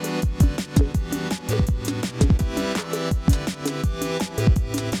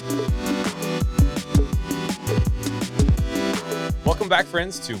back,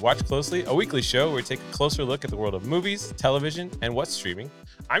 friends, to Watch Closely, a weekly show where we take a closer look at the world of movies, television, and what's streaming.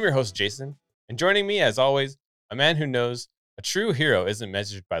 I'm your host, Jason, and joining me, as always, a man who knows a true hero isn't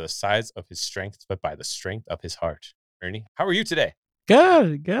measured by the size of his strength, but by the strength of his heart. Ernie, how are you today?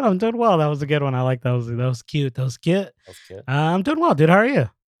 Good, good. I'm doing well. That was a good one. I like those. That was cute. That was cute. That's good. I'm doing well, dude. How are you?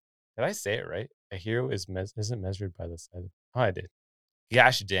 Did I say it right? A hero isn't measured by the size of... Oh, I did.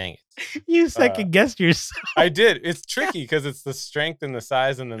 Gosh dang it. You second guessed yourself. I did. It's tricky because it's the strength and the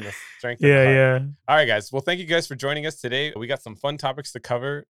size and then the strength and the Yeah, heart. yeah. All right, guys. Well, thank you guys for joining us today. We got some fun topics to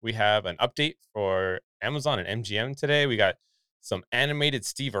cover. We have an update for Amazon and MGM today. We got some animated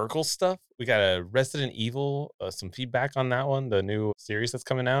Steve Urkel stuff. We got a Resident Evil, some feedback on that one, the new series that's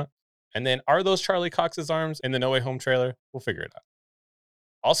coming out. And then, are those Charlie Cox's arms in the No Way Home trailer? We'll figure it out.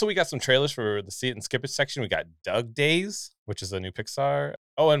 Also, we got some trailers for the See It and Skip It section. We got Doug Days, which is a new Pixar.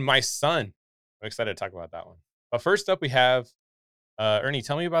 Oh, and My Son. I'm excited to talk about that one. But first up, we have Ernie.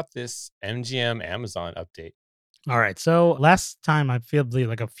 Tell me about this MGM Amazon update. All right. So last time, I feel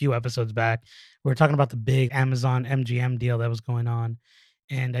like a few episodes back, we were talking about the big Amazon MGM deal that was going on.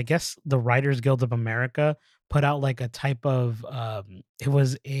 And I guess the Writers Guild of America put out like a type of it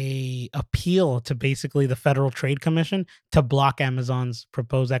was a appeal to basically the Federal Trade Commission to block Amazon's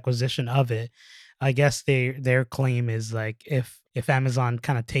proposed acquisition of it. I guess their claim is like if Amazon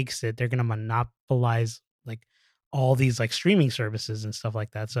kind of takes it, they're gonna monopolize like all these like streaming services and stuff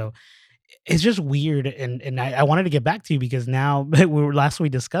like that. So it's just weird, and I wanted to get back to you because now last we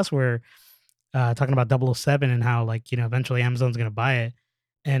discussed we're talking about 007 and how like eventually Amazon's gonna buy it,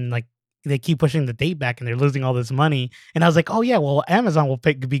 and like they keep pushing the date back and they're losing all this money, and I was like, oh yeah, well Amazon will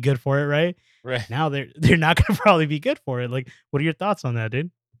be good for it, right? Right. Now they're not gonna probably be good for it. Like, what are your thoughts on that,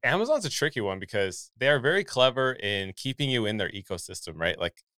 dude? Amazon's a tricky one because they are very clever in keeping you in their ecosystem, right?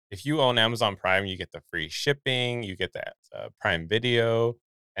 Like if you own Amazon Prime, you get the free shipping, you get that Prime Video,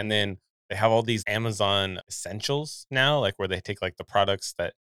 and then they have all these Amazon essentials now, like where they take like the products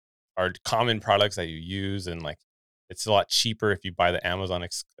that are common products that you use, and like it's a lot cheaper if you buy the Amazon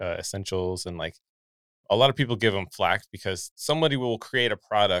essentials. And like a lot of people give them flack because somebody will create a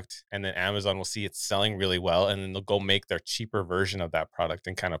product and then Amazon will see it's selling really well, and then they'll go make their cheaper version of that product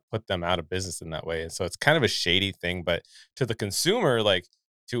and kind of put them out of business in that way. And so it's kind of a shady thing, but to the consumer, like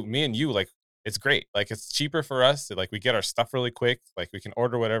to me and you, like it's great. Like it's cheaper for us. Like we get our stuff really quick. Like we can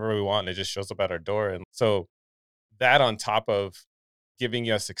order whatever we want and it just shows up at our door. And so that on top of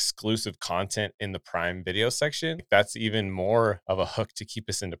giving us exclusive content in the Prime Video section, that's even more of a hook to keep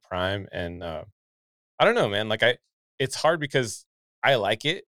us into Prime. And I don't know, man. Like it's hard because I like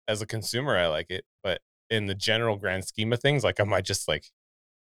it as a consumer. I like it, but in the general grand scheme of things, like am I just like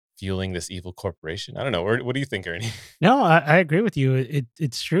fueling this evil corporation? I don't know. What do you think, Ernie? No, I agree with you.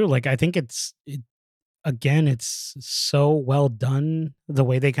 It's true. Like I think again, it's so well done the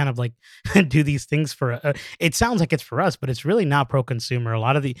way they kind of like do these things for it sounds like it's for us, but it's really not pro consumer. A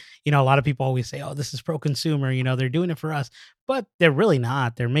lot of a lot of people always say, oh, this is pro consumer, they're doing it for us, but they're really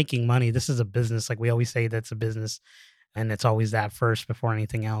not. They're making money. This is a business. Like we always say, that's a business, and it's always that first before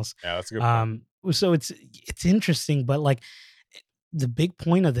anything else. Yeah, that's a good point. So it's interesting, but like the big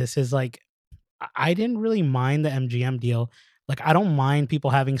point of this is like I didn't really mind the MGM deal. Like, I don't mind people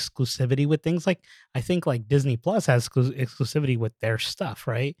having exclusivity with things. Like, I think like Disney Plus has exclusivity with their stuff,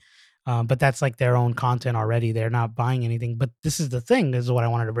 right? But that's like their own content already. They're not buying anything. But this is the thing. This is what I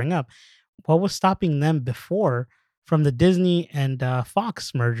wanted to bring up. What was stopping them before from the Disney and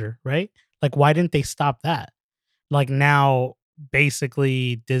Fox merger, right? Like, why didn't they stop that? Like now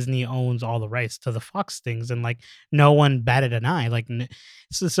basically Disney owns all the rights to the Fox things, and like no one batted an eye. Like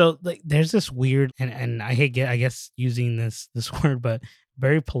so like there's this weird, and I guess using this word, but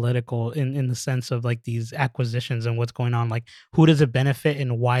very political in the sense of like these acquisitions and what's going on. Like who does it benefit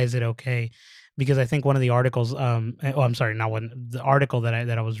and why is it okay? Because I think one of the articles, oh, I'm sorry, not one, the article that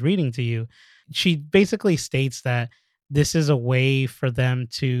I was reading to you, she basically states that this is a way for them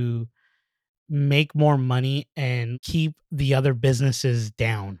to make more money and keep the other businesses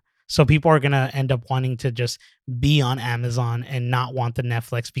down. So people are going to end up wanting to just be on Amazon and not want the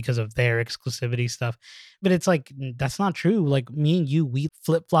Netflix because of their exclusivity stuff. But it's like that's not true. Like me and you, we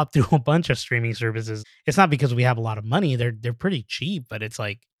flip-flop through a bunch of streaming services. It's not because we have a lot of money. They're pretty cheap, but it's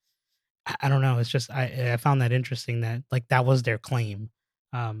like I don't know. It's just I found that interesting that like that was their claim.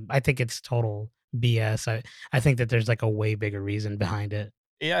 I think it's total BS. I think that there's like a way bigger reason behind it.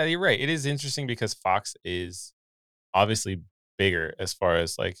 Yeah, you're right. It is interesting because Fox is obviously bigger as far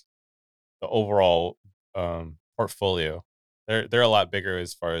as like the overall portfolio. They're a lot bigger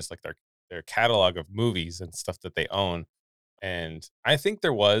as far as like their catalog of movies and stuff that they own. And I think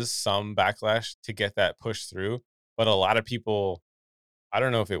there was some backlash to get that pushed through, but a lot of people I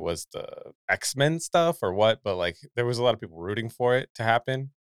don't know if it was the X-Men stuff or what, but, like, there was a lot of people rooting for it to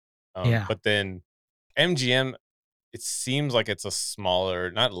happen. Yeah. But then MGM, it seems like it's a smaller,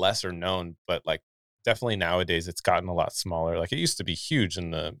 not lesser known, but, like, definitely nowadays it's gotten a lot smaller. Like, it used to be huge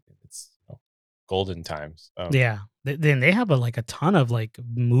in its, golden times. Yeah. Then they have like a ton of like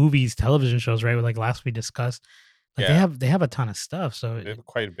movies, television shows, right? Like last we discussed, like Yeah, they have a ton of stuff. So, they have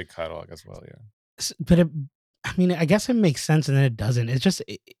quite a big catalog as well, yeah. but I mean, I guess it makes sense and then it doesn't. It's just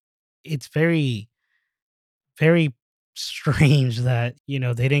it's very very strange that they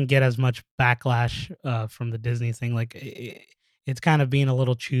didn't get as much backlash from the Disney thing. Like it's kind of being a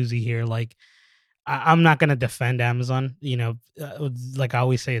little choosy here. Like I'm not gonna defend Amazon. Like I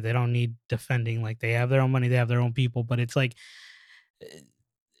always say, they don't need defending. Like they have their own money, they have their own people. But it's like,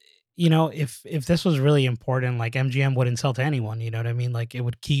 if this was really important, like MGM wouldn't sell to anyone. You know what I mean? Like it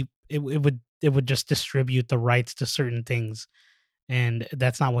would keep it would just distribute the rights to certain things, and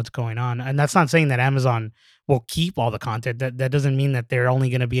that's not what's going on. And that's not saying that Amazon will keep all the content. That doesn't mean that they're only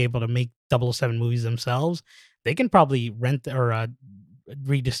going to be able to make 007 movies themselves. They can probably rent or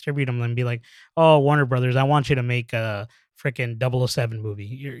redistribute them and be like, "Oh, Warner Brothers, I want you to make a freaking 007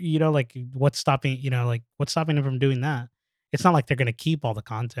 movie." Like what's stopping them from doing that? It's not like they're going to keep all the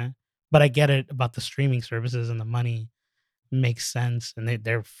content. But I get it about the streaming services, and the money makes sense, and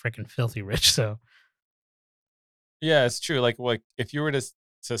they're freaking filthy rich. So Yeah, it's true. Like if you were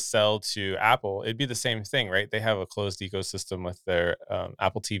to sell to Apple, it'd be the same thing, right? They have a closed ecosystem with their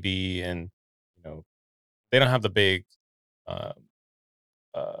Apple TV, and you know they don't have the big uh,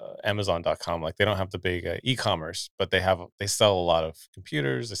 Amazon.com. Like they don't have the big e-commerce, but they sell a lot of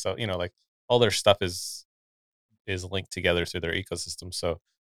computers. They sell, like all their stuff is linked together through their ecosystem. So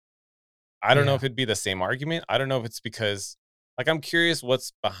I don't know yeah. if it'd be the same argument. I don't know if it's because, like, I'm curious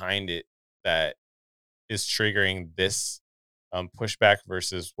what's behind it that is triggering this pushback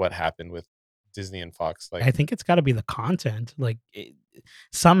versus what happened with Disney and Fox. Like, I think it's gotta be the content, like,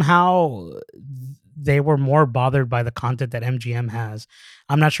 somehow they were more bothered by the content that MGM has.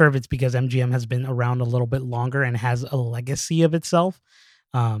 I'm not sure if it's because MGM has been around a little bit longer and has a legacy of itself,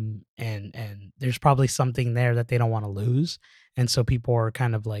 and there's probably something there that they don't wanna lose, and so people are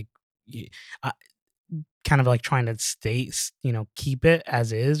kind of like, y uh, kind of like trying to keep it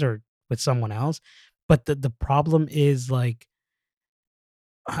as is or with someone else, but the problem is, like,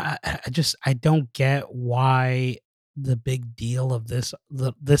 I don't get why the big deal of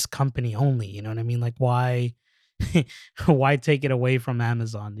this company only, you know what I mean? Like why why take it away from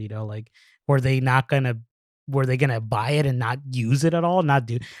Amazon, like were they not gonna were they gonna buy it and not use it at all? Not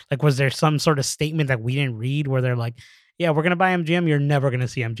do like was there some sort of statement that we didn't read where they're like, "Yeah, we're gonna buy MGM, you're never gonna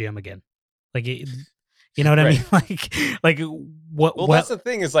see MGM again." Like you know what I right. mean? Like Well, that's the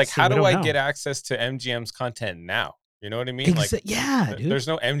thing is like, so how we do don't I know. get access to MGM's content now? You know what I mean? Like, Yeah, dude. there's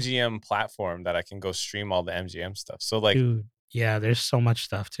no MGM platform that I can go stream all the MGM stuff. So, like, Dude, yeah, there's so much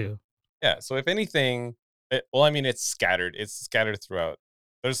stuff too. yeah. So, if anything, well, I mean, it's scattered. It's scattered throughout.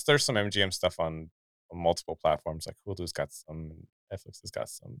 There's some MGM stuff on multiple platforms. Like Hulu's got some, Netflix has got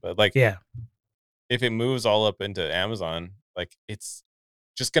some. But like, Yeah. if it moves all up into Amazon, like it's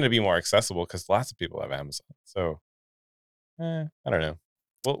just going to be more accessible because lots of people have Amazon. So, I don't know.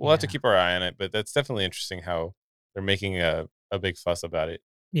 We'll have to Yeah. keep our eye on it, but that's definitely interesting how they're making a big fuss about it.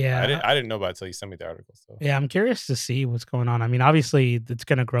 Yeah. I didn't know about it until you sent me the article. So Yeah, I'm curious to see what's going on. I mean, obviously, it's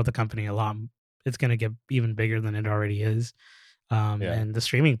gonna grow the company a lot. It's gonna get even bigger than it already is. yeah, And the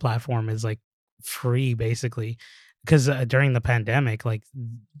streaming platform is, like, free basically, because during the pandemic, like,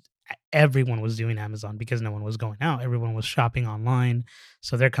 everyone was doing Amazon because no one was going out. Everyone was shopping online,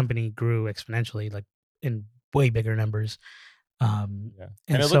 so their company grew exponentially, like, in way bigger numbers. yeah, and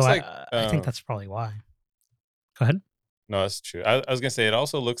And it so looks like I think that's probably why. Go ahead. no, that's true. I was gonna say it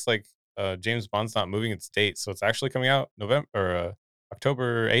also looks like James Bond's not moving its date, so it's actually coming out November or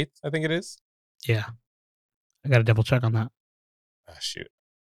October 8th, I think it is. Yeah, I gotta double check on that. Ah, shoot,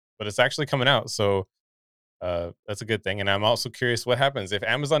 but it's actually coming out, so that's a good thing. And I'm also curious what happens if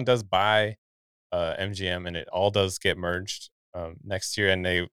Amazon does buy MGM and it all does get merged next year. And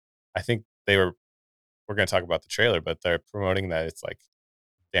I think we're going to talk about the trailer, but they're promoting that it's like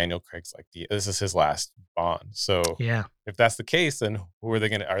Daniel Craig's like this is his last Bond. So Yeah. if that's the case, then who are they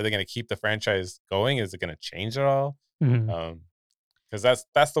going to keep the franchise going? Is it going to change at all? Mhm. Um, because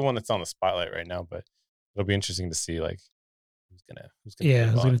that's the one that's on the spotlight right now. But it'll be interesting to see like who's gonna play Yeah,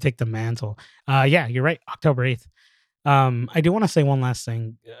 who's Bond. gonna take the mantle? Yeah, you're right, October 8th. I do wanna say one last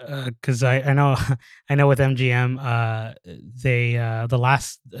thing, because I know I know with MGM, I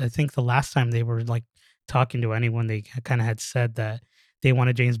think the last time they were, like, talking to anyone, they kinda had said that they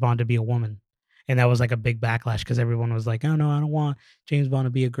wanted James Bond to be a woman, and that was like a big backlash because everyone was like, "Oh no, I don't want James Bond to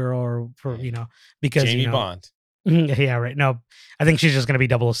be a girl," or for Dang. because Jamie Bond. yeah, right. No, I think she's just gonna be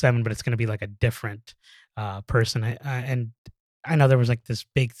 007, but it's gonna be like a different person. And I know there was like this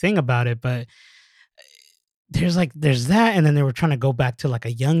big thing about it, but there's that, and then they were trying to go back to like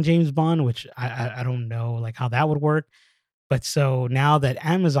a young James Bond, which I don't know like how that would work. But so now that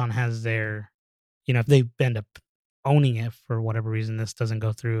Amazon has their, if they end up owning it for whatever reason, this doesn't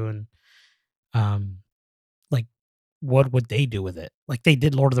go through, and um, like, what would they do with it? Like they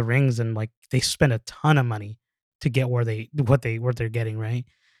did Lord of the Rings, and like they spent a ton of money to get what they're getting, right?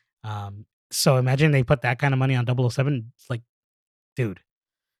 So imagine they put that kind of money on 007. It's like, dude,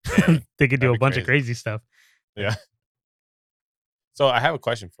 Dang. they could do That'd a be bunch of crazy. crazy stuff. Yeah. So I have a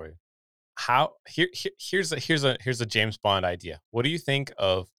question for you. Here's a James Bond idea. What do you think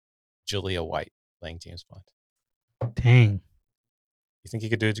of Julia White playing James Bond? Dang, You think he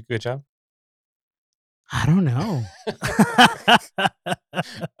could do a good job? I don't know.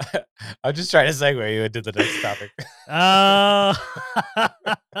 I'm just trying to segue you into the next topic. Oh,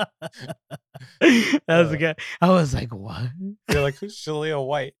 that was a Uh, good. I was like, "What?" you're like, who's Julia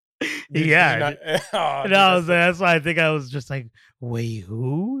White? Did you Yeah, not? Oh, dude, no, that's the. that's why I think I was just like, "Wait,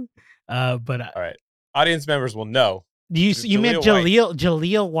 who?" But All right. Audience members will know. you meant Julia White.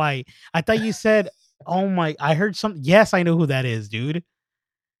 Jaleel White. I thought you said, "Oh my!" I heard some. Yes, I know who that is, dude.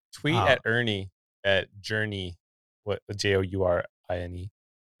 Tweet Uh, at Ernie at Journey, what Jourine,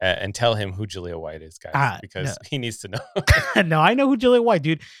 and tell him who Julia White is, guys, no, because he needs to know. no, I know who Jaleel White,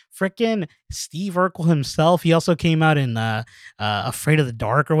 dude. Freaking Steve Urkel himself. He also came out in Afraid of the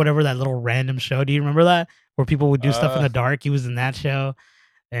Dark or whatever, that little random show. Do you remember that? Where people would do stuff in uh, the dark. He was in that show.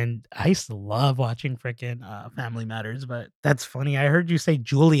 And I used to love watching freaking Family Matters, but that's funny. I heard you say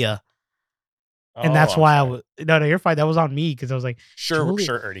Julia, and oh, that's I'm why I sorry. was no, you're fine. That was on me because I was like, Sure, Julia.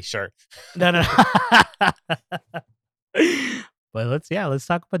 sure, Ernie, sure. No, no. But let's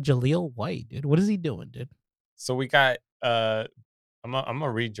talk about Jaleel White, dude. What is he doing, dude? So we got. I'm gonna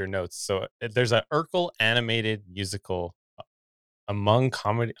read your notes. So there's a Urkel animated musical among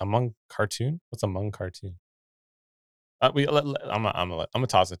cartoon. What's among cartoon? I'm gonna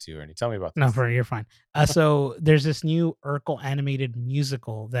toss it to you, Ernie. Tell me about No, this. for you're fine. So there's this new Urkel animated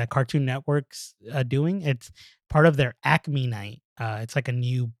musical that Cartoon Network's doing. It's part of their Acme Night. It's like a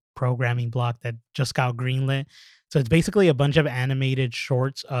new programming block that just got greenlit. So it's basically a bunch of animated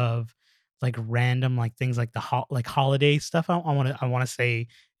shorts of like random like things like like holiday stuff. I want to say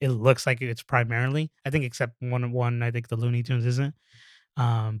it looks like it's primarily. I think except one. I think the Looney Tunes isn't.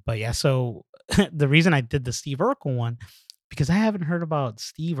 But yeah, so the reason I did the Steve Urkel one because I haven't heard about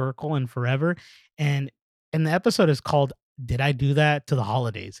Steve Urkel in forever, and the episode is called "Did I Do That to the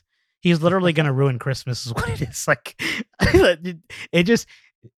Holidays?" He's literally gonna ruin Christmas, is what it is. Like, it just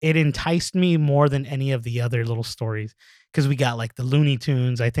it enticed me more than any of the other little stories because we got like the Looney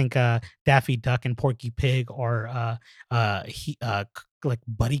Tunes. I think Daffy Duck and Porky Pig or like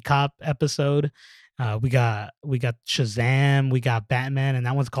buddy cop episode. We got Shazam, we got Batman, and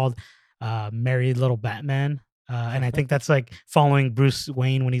that one's called Merry Little Batman. And I think that's like following Bruce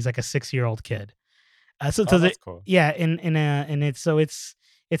Wayne when he's like a 6-year-old kid. So Oh, the that's cool. yeah, and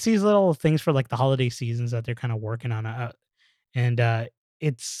it's these little things for like the holiday seasons that they're kind of working on. And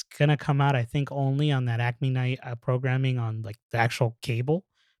it's gonna come out, I think, only on that Acme Night programming on like the actual cable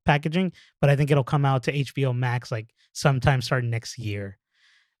packaging, but I think it'll come out to HBO Max like sometime starting next year.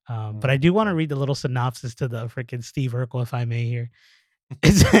 But I do want to Okay. read the little synopsis to the freaking Steve Urkel, if I may here.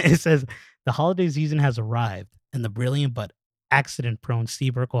 It says the holiday season has arrived, and the brilliant but accident prone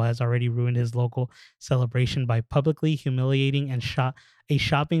Steve Urkel has already ruined his local celebration by publicly humiliating and shot a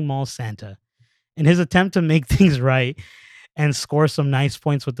shopping mall Santa. In his attempt to make things right and score some nice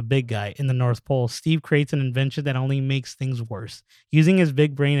points with the big guy in the North Pole, Steve creates an invention that only makes things worse. Using his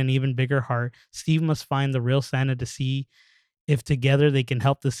big brain and even bigger heart, Steve must find the real Santa to see if together they can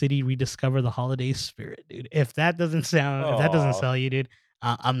help the city rediscover the holiday spirit, dude. If that doesn't Oh, sell you, dude,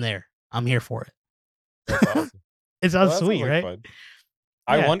 I'm there. I'm here for that's it. awesome. It Well, sounds that sounds sweet, like right? fun.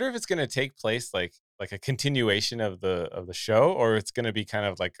 I Yeah. wonder if it's gonna take place like a continuation of the show, or it's gonna be kind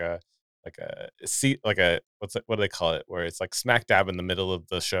of like a seat like a what do they call it? Where it's like smack dab in the middle of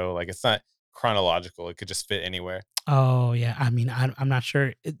the show. Like it's not chronological. It could just fit anywhere. Oh, yeah. I mean, I'm not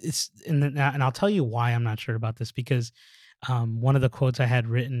sure. It's and I'll tell you why I'm not sure about this because one of the quotes I had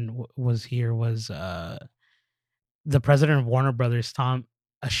written was here was the president of Warner Brothers, Tom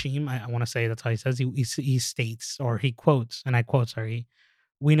Ashim. I want to say that's how he says. He states or he quotes, and I quote, sorry.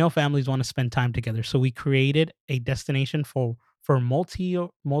 We know families want to spend time together, so we created a destination for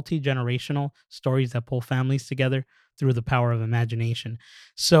multi-generational stories that pull families together through the power of imagination.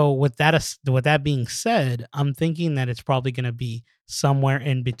 So with that being said, I'm thinking that it's probably going to be somewhere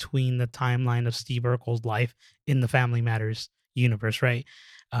in between the timeline of Steve Urkel's life in the Family Matters universe, right?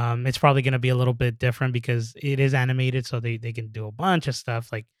 It's probably going to be a little bit different because it is animated, so they can do a bunch of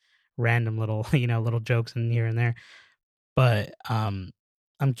stuff like random little little jokes in here and there. But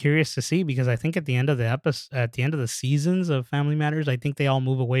I'm curious to see because I think at the end of the episode, at the end of the seasons of Family Matters, I think they all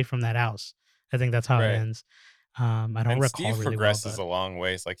move away from that house. I think that's how it Right. ends. I don't And recall Steve really well, progresses but a long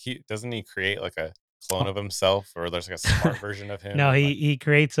ways. Like he doesn't he create like a clone oh, of himself, or there's like a smart version of him, no, and like he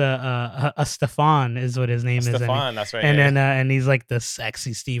creates a Stefan is what his name is, Stefan. That's right. and Yeah, then and he's like the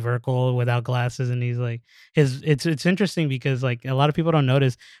sexy Steve Urkel without glasses, and he's like his. It's interesting because like a lot of people don't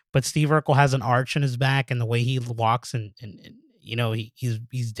notice, but Steve Urkel has an arch in his back, and the way he walks, and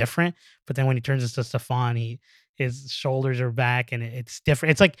he's different. But then when he turns into Stefan, he his shoulders are back, and it's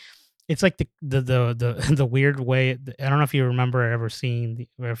different. It's like the weird way. I don't know if you remember ever seeing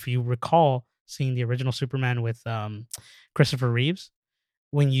or if you recall seeing the original Superman with Christopher Reeves.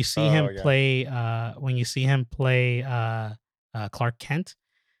 oh yeah. When you see him play Clark Kent,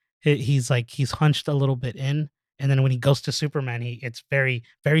 he's like he's hunched a little bit in, and then when he goes to Superman, he it's very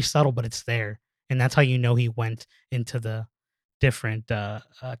subtle, but it's there, and that's how you know he went into the different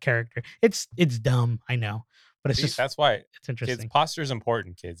character. It's dumb, I know, but See, that's why it's kids interesting. posture is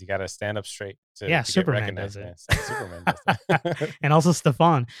important. Kids, you got to stand up straight Yeah, to get Superman does recognized. it. Man, Superman does that. And also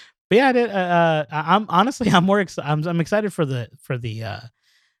Stefan. But yeah, I'm honestly I'm excited for the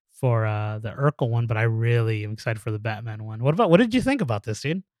Urkel one, but I really am excited for the Batman one. What did you think about this,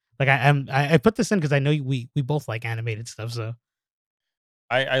 dude? Like I put this in because I know we both like animated stuff, so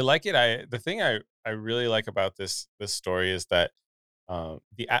I like it. The thing I really like about this story is that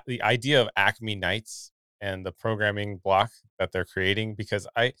the idea of Acme Nights and the programming block that they're creating, because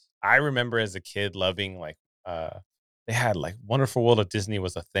I remember as a kid loving like uh they had like Wonderful World of Disney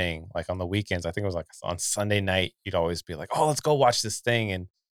was a thing like on the weekends. I think it was like on Sunday night you'd always be like, oh, let's go watch this thing.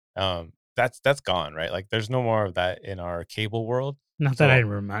 And that's gone, right? Like there's no more of that in our cable world. So not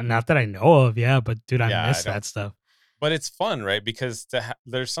that I know of, yeah, but dude, I yeah, I miss don't. that stuff. But it's fun, right? Because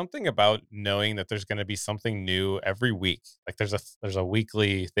there's something about knowing that there's gonna be something new every week. Like, there's a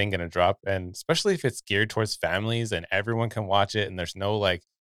weekly thing gonna drop, and especially if it's geared towards families and everyone can watch it, and there's no, like,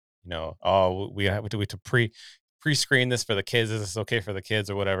 "Oh, we have to pre-screen this for the kids. Is this okay for the kids?"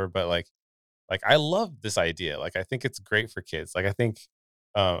 or whatever, but, I love this idea. Like, I think it's great for kids. Like, I think,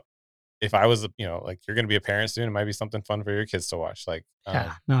 uh, if I was, like, you're gonna be a parent soon, it might be something fun for your kids to watch.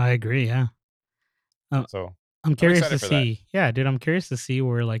 Yeah, no, I agree. Yeah, um, So I'm I'm curious to excited for that. see. Yeah, dude, I'm curious to see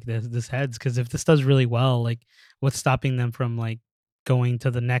where like this heads because if this does really well, like what's stopping them from like going to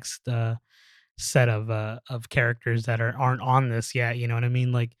the next set of characters that aren't on this yet, you know what I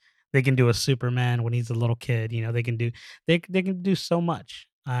mean? Like they can do a Superman when he's a little kid, they can do so much.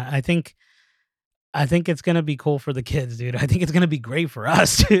 I think it's gonna be cool for the kids, dude. I think it's gonna be great for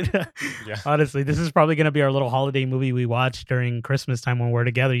us, dude. Yeah. Honestly, this is probably gonna be our little holiday movie we watch during Christmas time when we're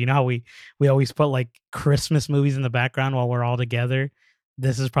together. You know how we always put like Christmas movies in the background while we're all together.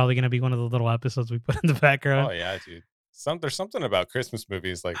 This is probably gonna be one of the little episodes we put in the Oh, background. yeah, dude. There's something about Christmas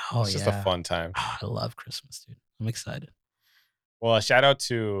movies, like, Oh it's just a yeah. fun time. Oh, I love Christmas, dude. I'm excited. Well, a shout out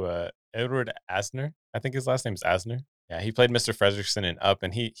to, Edward Asner. I think his last name is Asner. Yeah, he played Mr. Fredrickson in Up,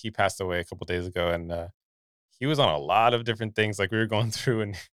 and he passed away a couple days ago, and, he was on a lot of different things, like, we were going through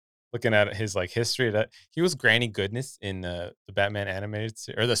and looking at his, like, history that he was Granny Goodness in, the Batman animated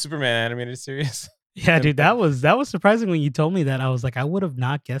se or the Superman animated series. Yeah, And, dude, that was surprising when you told me that. I was like, I would have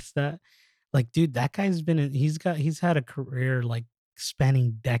not guessed that. Like, dude, that guy's been in, he's had a career like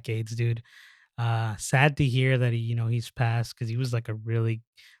spanning decades, dude. Sad to hear that he's passed because he was like a really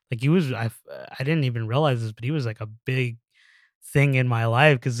like he was I didn't even realize this, but he was like a big thing in my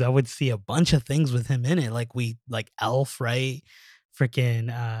life because I would see a bunch of things with him in it. Like we like Elf, right? Freaking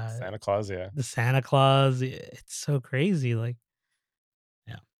Santa Claus, yeah. the Santa Claus. It's so crazy. Like,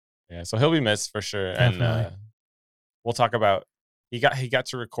 yeah, Yeah, so he'll be missed for sure, and, definitely. we'll talk about he got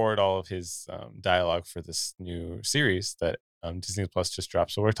to record all of his, dialogue for this new series that, Disney Plus just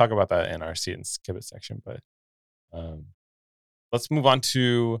dropped, so we'll talk about that in our See It and Skip It section, but, um, let's move on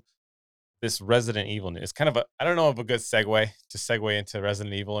to this Resident Evil news. It's kind of a I don't know of a good segue into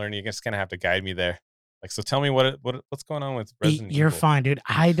Resident Evil, or you're just gonna have to guide me there. Like, so tell me what's going on with Resident You're Evil? fine, dude.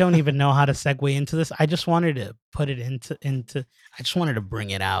 I don't even know how to segue into this. I just wanted to put it into. I just wanted to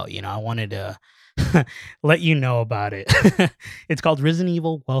bring it out. I wanted to let you know about it. It's called Resident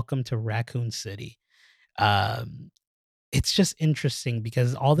Evil: Welcome to Raccoon City. Um, it's just interesting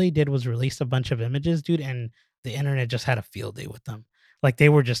because all they did was release a bunch of images, dude, and the internet just had a field day with them. Like they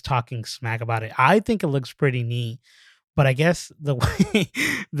were just talking smack about it. I think it looks pretty neat, but I guess the way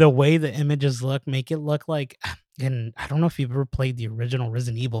the way the images look make it look like and I don't know if you've ever played the original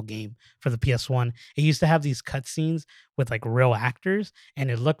Resident Evil game for the PS1. It used to have these cutscenes with like real actors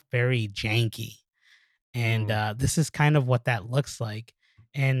and it looked very janky. And Mm. this is kind of what that looks like.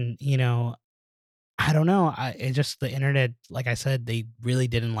 And I don't know. It just the internet, like I said, they really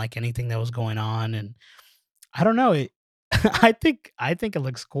didn't like anything that was going on, and I don't know. It, I think it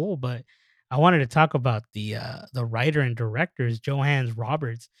looks cool, but I wanted to talk about the writer and director is Johannes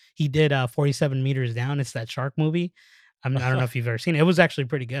Roberts. He did 47 Meters Down. It's that shark movie. I don't know if you've ever seen it. It was actually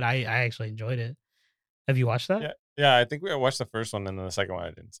pretty good. I actually enjoyed it. Have you watched that? Yeah, yeah, I think we watched the first one, and then the second one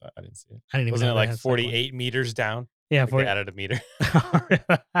I didn't see it. I didn't even Wasn't know it they like had a second one. 48 meters down? Yeah, Like, they for added a meter.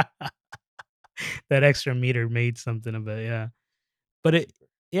 that extra meter made something of it. Yeah. But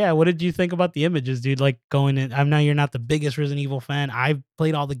yeah, what did you think about the images, dude? Like going in, I know you're not the biggest Resident Evil fan. I've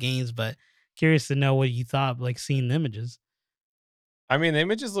played all the games, but curious to know what you thought, like seeing the images. I mean, the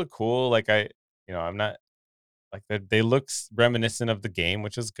images look cool, like, I'm not like, they look reminiscent of the game,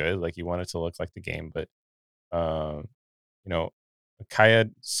 which is good, like, you want it to look like the game, but, um, you know, Kaya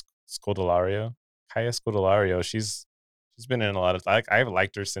Scodelario Kaya Scodelario, she's been in a lot of I've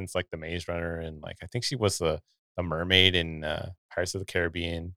liked her since, like, The Maze Runner, and, like, I think she was the mermaid in, Pirates of the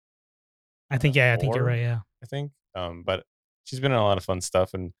Caribbean, I think, yeah, I think you're 4, right. Yeah. I think, but she's been in a lot of fun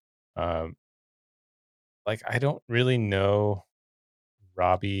stuff, and, um, like, I don't really know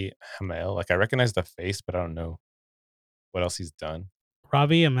Robbie Hamel, like, I recognize the face, but I don't know what else he's done.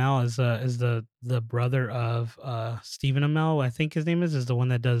 Robbie Amell is the brother of Stephen Amell, I think his name is the one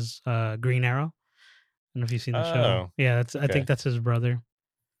that does Green Arrow. I don't know if you've seen the show. Oh, Yeah, I think okay. that's his brother.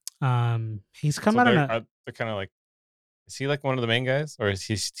 He's come So out on a they're kinda like, is he, like, one of the main guys, or is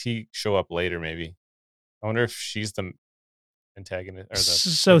he show up later maybe? I wonder if she's the antagonist or the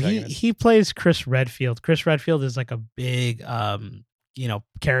so he protagonist? he plays Chris Redfield. Chris Redfield is like a big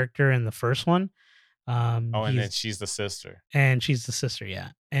character in the first one. Oh, and then He's she's the sister. and she's the sister, yeah.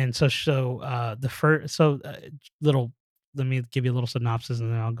 And the first little let me give you a little synopsis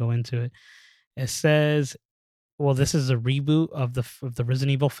and then I'll go into it. It says, well, this is a reboot of the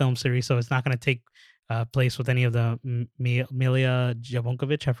Resident Evil film series, so it's not going to take place with any of the Milia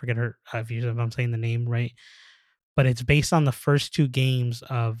Jovovich. I forget her if I'm saying the name right, but it's based on the first two games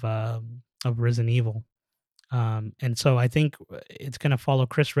of Resident Evil. And so I think it's going to follow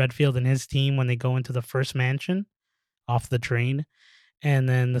Chris Redfield and his team when they go into the first mansion off the train, and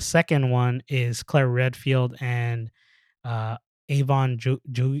then the second one is Claire Redfield and uh, Avon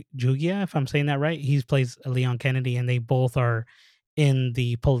Jugia, if I'm saying that right. He plays Leon Kennedy, and they both are in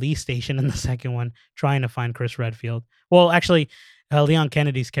the police station in the second one trying to find Chris Redfield. Well, actually, Leon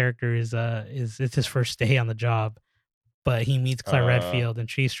Kennedy's character is it's his first day on the job, but he meets Claire Uh, Redfield, and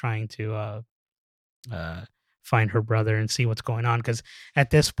she's trying to uh, find her brother and see what's going on. Because at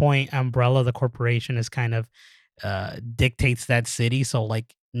this point, Umbrella, the corporation, is kind of dictates that city. So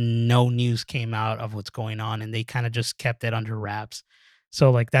like no news came out of what's going on, and they kind of just kept it under wraps.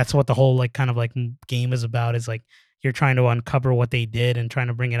 So like that's what the whole like kind of like game is about. Is like you're trying to uncover what they did and trying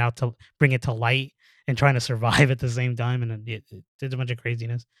to bring it to light and trying to survive at the same time. And it did a bunch of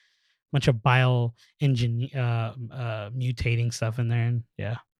craziness, bunch of bile engine mutating stuff in there. And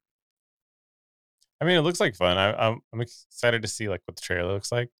yeah. I mean, it looks like fun. I'm excited to see, like, what the trailer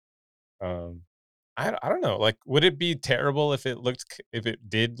looks like. Um, I don't know, like, would it be terrible if if it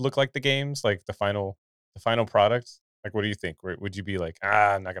did look like the games, like, the final product? Like, what do you think? Would you be like,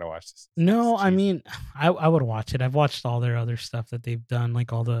 "Ah, I'm not gonna watch this. It's No, I cheesy." mean, I would watch it. I've watched all their other stuff that they've done,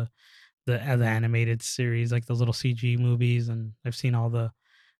 like all the animated series, like the little CG movies, and I've seen all the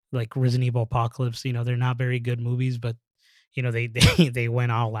like Resident Evil Apocalypse. They're not very good movies, but they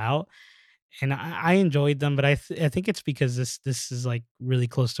went all out, and I enjoyed them. But I think it's because this is like really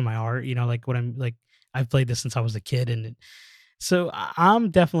close to my heart. Like what I'm like I've played this since I was a kid, and so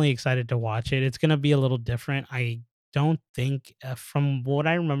I'm definitely excited to watch it. It's gonna be a little different. I don't think, from what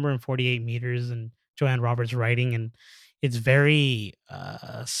I remember in 48 Meters and Joanne Roberts writing, and it's very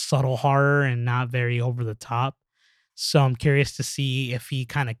subtle horror and not very over the top. So I'm curious to see if he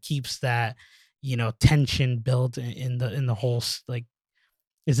kind of keeps that, tension built in the whole like.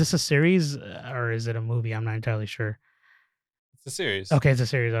 Is this a series or is it a movie? I'm not entirely sure. It's a series. Okay, it's a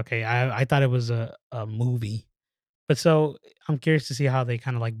series. Okay, I thought it was a movie. But so I'm curious to see how they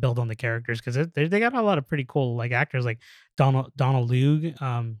kind of like build on the characters because they got a lot of pretty cool like actors like Donald Logue.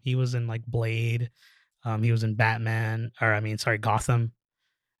 He was in like Blade. He was in Batman, or I mean, sorry, Gotham.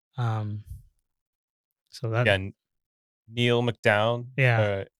 Um, so that Yeah, Neil McDown,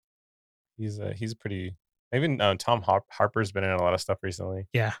 yeah, he's pretty. Even Tom Harper's been in a lot of stuff recently.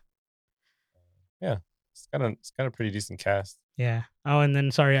 Yeah. Yeah, it's got a pretty decent cast. Yeah. Oh, and then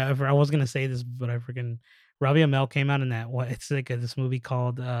sorry, I was gonna say this, but I freaking Robbie Amell came out in that what it's like this movie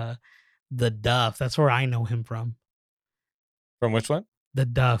called The Duff. That's where I know him from. From which one? The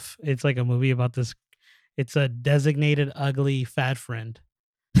Duff. It's like a movie about this. It's a designated ugly fat friend.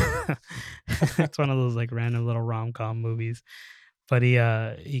 It's one of those like random little rom com movies. But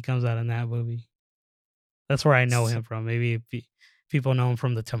he comes out in that movie. That's where I know him from. Maybe if people know him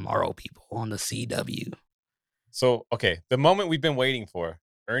from the Tomorrow People on the CW. So, okay, the moment we've been waiting for,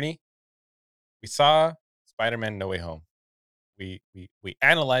 Ernie. We saw Spider-Man: No Way Home. We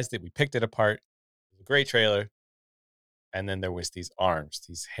analyzed it. We picked it apart. It was a great trailer. And then there was these arms,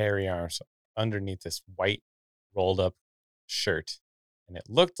 these hairy arms underneath this white rolled up shirt, and it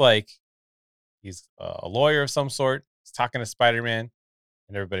looked like he's a lawyer of some sort. He's talking to Spider-Man,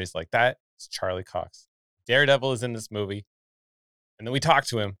 and everybody's like, "That is Charlie Cox. Daredevil is in this movie." And then we talked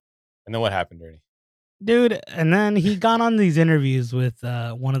to him, and then what happened, Ernie? Dude, and then he got on these interviews with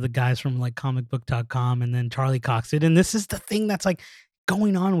one of the guys from like comicbook.com and then Charlie Cox did. And this is the thing that's like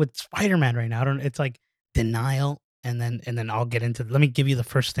going on with Spider-Man right now. I don't It's like denial and then I'll get into let me give you the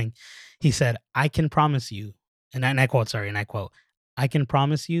first thing. He said, I can promise you, and I quote, sorry, and I quote, I can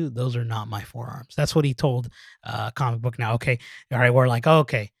promise you those are not my forearms. That's what he told comic book now. Okay. All right, we're like, oh,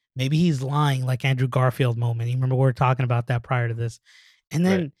 okay, maybe he's lying like Andrew Garfield moment. You remember we were talking about that prior to this. And Right.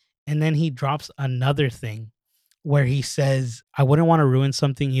 then and then he drops another thing where he says, I wouldn't want to ruin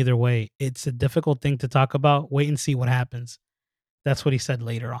something either way. It's a difficult thing to talk about. Wait and see what happens. That's what he said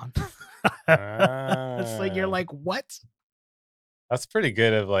later on. It's like you're Ah, like, what? that's pretty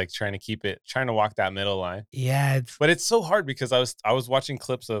good of like trying to walk that middle line. Yeah, it's But it's so hard because I was watching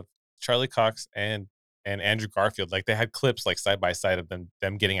clips of Charlie Cox and Andrew Garfield. Like they had clips like side by side of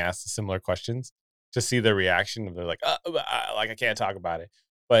them getting asked similar questions to see their reaction. They're like, like I can't talk about it.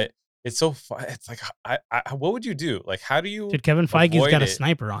 But it's so fun. It's like, what would you do? Like, how do you dude, Kevin Feige's avoid got a it?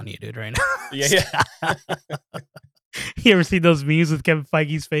 sniper on you, dude, right Yeah, now. yeah, You ever see those memes with Kevin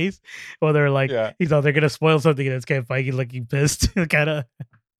Feige's face? Well, they're like, yeah. he's they're gonna spoil something and it's Kevin Feige looking pissed. Kind of.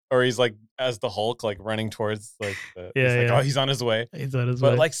 Or he's like as the Hulk, like running towards like he's Yeah, like, yeah. oh, he's on his way. He's on his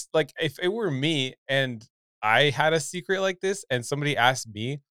But way. like if it were me and I had a secret like this and somebody asked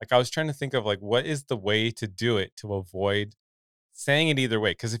me, like I was trying to think of like what is the way to do it to avoid saying it either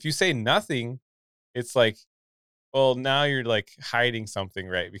way. Because if you say nothing, it's like, well, now you're like hiding something,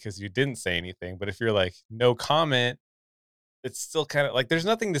 right? Because you didn't say anything. But if you're like no comment, it's still kind of like there's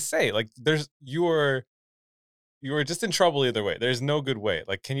nothing to say. Like you are just in trouble either way. There's no good way.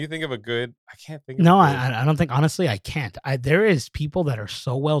 Like, can you think of a good? I can't think of a No, good. I don't think honestly I can't. There is people that are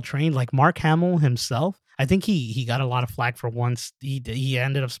so well trained, like Mark Hamill himself. I think he got a lot of flack for once. He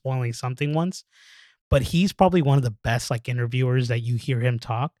ended up spoiling something once, but he's probably one of the best like interviewers that you hear him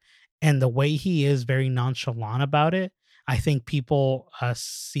talk, and the way he is very nonchalant about it. I think people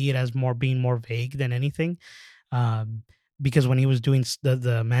see it as more being more vague than anything. Um, because when he was doing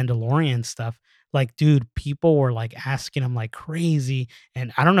the Mandalorian stuff, like, dude, people were like asking him like crazy.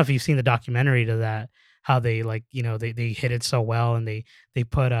 And I don't know if you've seen the documentary to that, how they like, they hit it so well and they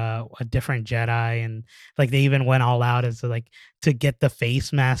put a different Jedi and like they even went all out as to, like to get the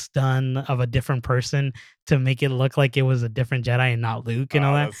face mask done of a different person to make it look like it was a different Jedi and not Luke and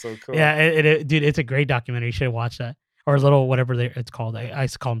all Oh, that. that's so cool. Yeah, dude, it's a great documentary. You should watch that or a little whatever it's called. I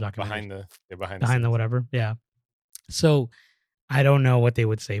used to call them documentaries Behind the behind the scenes. whatever. Yeah. So I don't know what they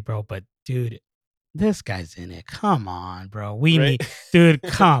would say, bro, but dude, this guy's in it. Come on, bro. Right? Dude,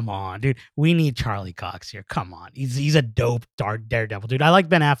 come on, dude. We need Charlie Cox here. Come on. He's a dope dark daredevil, dude. I like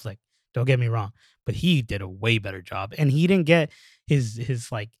Ben Affleck. Don't get me wrong, but he did a way better job. And he didn't get his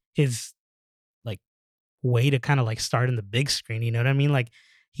like way to kind of like start in the big screen. You know what I mean? Like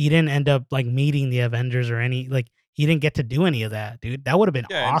he didn't end up like meeting the Avengers or any like he didn't get to do any of that, dude. That would have been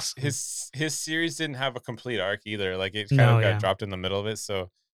Yeah, and awesome. his series didn't have a complete arc either. Like it kind No, of got yeah. dropped in the middle of it. So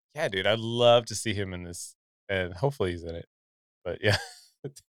yeah, dude, I'd love to see him in this, and hopefully he's in it. But yeah,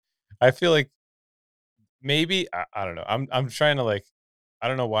 I feel like maybe I don't know. I'm trying to like I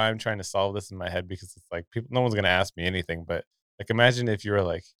don't know why I'm trying to solve this in my head because it's like people no one's gonna ask me anything. But like imagine if you were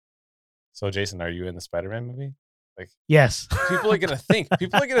like, so Jason, are you in the Spider-Man movie? Like Yes. people are gonna think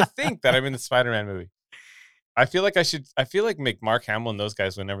that I'm in the Spider-Man movie. I feel like make Mark Hamill and those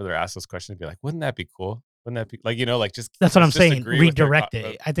guys whenever they're asked those questions be like, wouldn't that be cool? Wouldn't that be like, like That's what I'm just saying. agree with their Redirect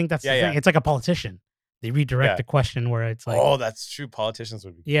it. I think that's yeah, the thing. yeah. It's like a politician. They redirect Yeah. the question where it's like, Oh, that's true. Politicians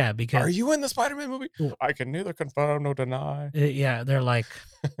would be cool. yeah, Are because you in the Spider-Man movie? I can neither confirm nor deny. yeah, they're like,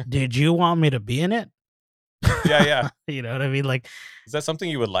 did you want me to be in it? Yeah, yeah. You know what I mean? Like, Is that something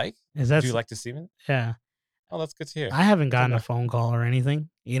you would like? is Would that you like to see me? yeah? Oh, that's good to hear. I haven't So gotten a no, phone call or anything,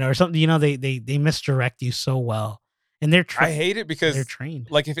 or something. They misdirect you so well, and I hate it they're because, trained.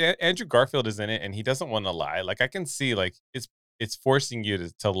 like, if Andrew Garfield is in it and he doesn't want to lie, like I can see like it's forcing you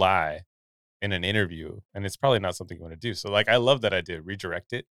to lie in an interview, and it's probably not something you want to do. So like, I love that idea.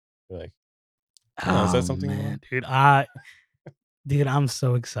 Redirect it. Be like, oh, is Oh that something you want? man, dude, I'm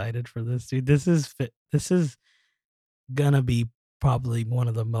so excited for this, dude. This is gonna be probably one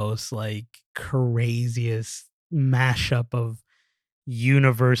of the most like craziest mashup of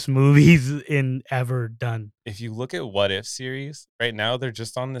universe movies in ever done. If you look at What If series right now, they're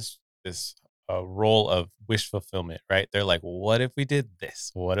just on this role of wish fulfillment, right? They're like, what if we did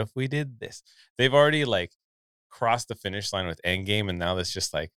this? What if we did this? They've already like crossed the finish line with Endgame, and now it's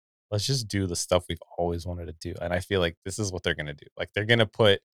just like, let's just do the stuff we've always wanted to do. And I feel like this is what they're gonna do. Like they're gonna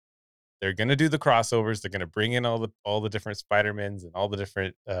do the crossovers. They're gonna bring in all the different Spider-Mans and all the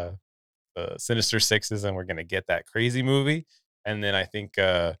different Sinister Sixes, and we're gonna get that crazy movie. And then I think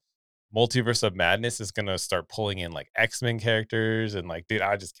Multiverse of Madness is gonna start pulling in like X-Men characters, and like, dude,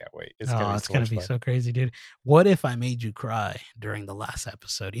 I just can't wait. It's gonna Oh, be it's so gonna much be fun. so crazy, dude. What if I made you cry during the last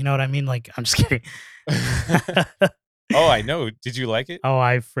episode? You know what I mean? Like, I'm just kidding. Oh, I know. Did you like it? Oh,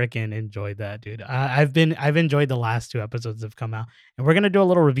 I freaking enjoyed that, dude. I've enjoyed the last two episodes that have come out, and we're gonna do a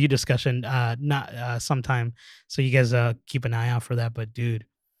little review discussion, not sometime, so you guys keep an eye out for that. But dude,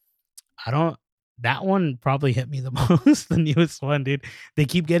 I don't. That one probably hit me the most, the newest one, dude. They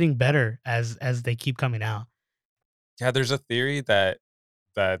keep getting better as they keep coming out. Yeah, there's a theory that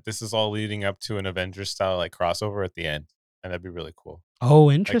this is all leading up to an Avengers style like crossover at the end, and that'd be really cool. Oh,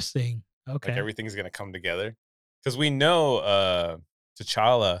 Like interesting. like Okay. everything's gonna come together because we know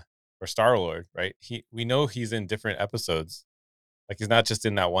T'Challa or Star Lord, right? We know he's in different episodes. Like he's not just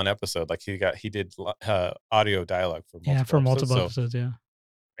in that one episode. Like he did audio dialogue for Yeah, multiple for episodes. multiple So episodes. Yeah,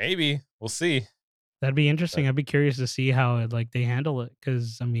 maybe we'll see. that'd be But interesting. I'd be curious to see how like they handle it,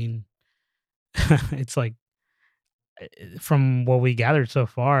 because I mean, it's like from what we gathered so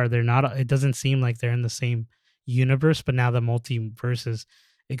far, they're not. It doesn't seem like they're in the same universe, but now the multiverse is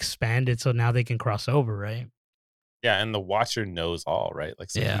expanded, so now they can cross over, right? yeah, and the Watcher knows all, right?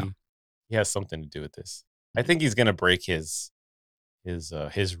 Like so Yeah. he has something to do with this. I think he's gonna break his rule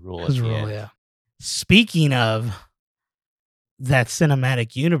at His the role, end. yeah. Speaking of that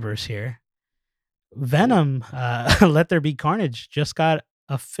cinematic universe here, Ooh. Venom, Let There Be Carnage just got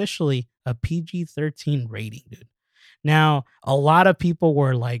officially a PG-13 rating, dude. Now, a lot of people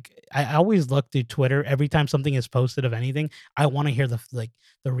were like, I always look through Twitter every time something is posted of anything. I want to hear the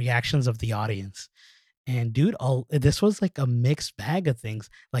reactions of the audience. And dude, this was like a mixed bag of things.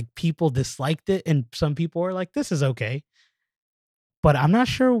 Like people disliked it, and some people were like, "This is okay." But I'm not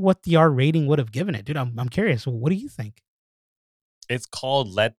sure what the R rating would have given it, dude. I'm curious. What do you think? It's called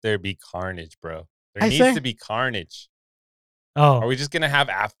Let There Be Carnage, bro. There I needs say, to be carnage. Are oh, we just gonna have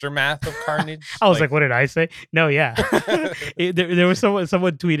aftermath of carnage? I was Like like, what did I say? No, yeah. There was someone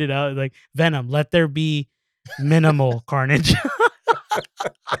tweeted out like Venom, let there be minimal carnage.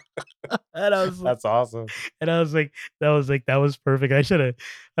 and I was that's awesome. and I was like, that was perfect. I should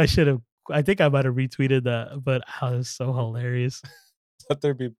have I think I might have retweeted that, but oh, it was so hilarious. Let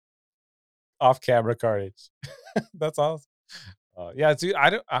there be off camera carnage. That's awesome. Yeah, dude.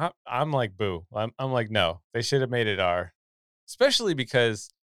 I'm like boo. I'm like no. They should have made it R. Especially because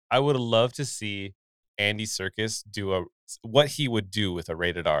I would love to see Andy Serkis do a what he would do with a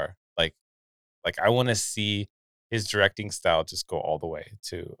rated R. Like I want to see his directing style just go all the way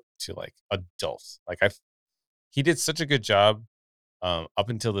to like adults. Like he did such a good job up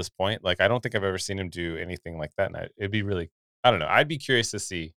until this point. Like I don't think I've ever seen him do anything like that. And it'd be really, I don't know. I'd be curious to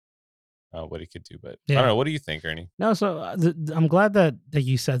see what he could do. But I don't Yeah. know. What do you think, Ernie? No, so I'm glad that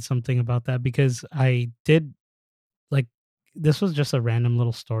you said something about that, because I did like this was just a random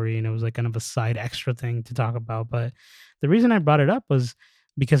little story, and it was like kind of a side extra thing to talk about. But the reason I brought it up was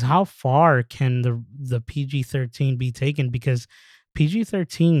because how far can the PG-13 be taken? Because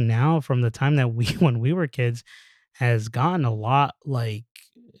PG-13 now, from the time that we when we were kids, has gotten a lot like,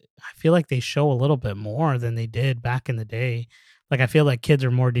 I feel like they show a little bit more than they did back in the day. Like I feel like kids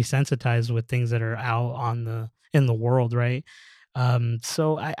are more desensitized with things that are out on the in the world, right?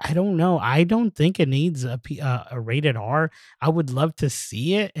 So I don't know. I don't think it needs a rated R. I would love to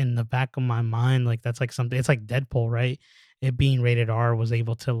see it in the back of my mind. Like that's like something. It's like Deadpool, right? It being rated R was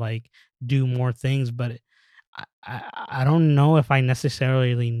able to like do more things, but I don't know if I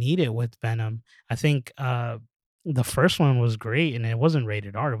necessarily need it with Venom. I think the first one was great, and it wasn't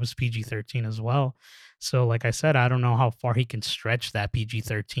rated R. It was PG-13 as well. So like I said, I don't know how far he can stretch that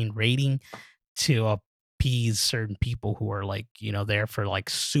PG-13 rating to a appease certain people who are like, there for like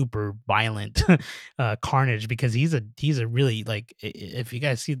super violent carnage, because he's a really like, if you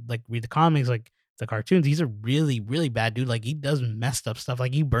guys see, like, read the comics, like the cartoons, he's a really really bad dude. Like, he does messed up stuff,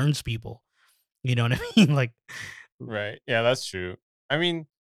 like he burns people. You know what I mean? Like, Right. Yeah, that's true. I mean,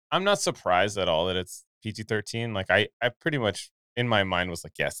 I'm not surprised at all that it's PG-13. Like I pretty much in my mind was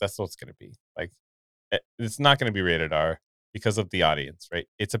like, yes, that's what it's gonna be. Like it's not gonna be rated R because of the audience, right?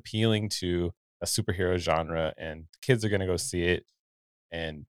 It's appealing to a superhero genre and kids are gonna go see it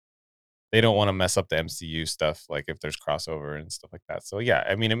and they don't want to mess up the MCU stuff, like if there's crossover and stuff like that. So yeah,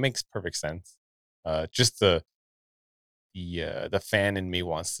 I mean it makes perfect sense. Just the fan in me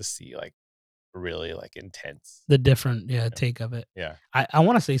wants to see like really like intense. the different, yeah, Yeah. take of it. Yeah. I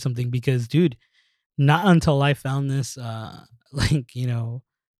want to say something because, dude, not until I found this, like,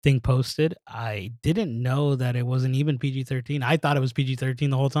 thing posted, I didn't know that it wasn't even PG-13. I thought it was PG-13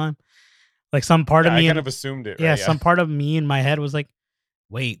 the whole time. Like, some part of Yeah, I me kind in of assumed it, yeah, right? Yeah. some part of me in my head was like,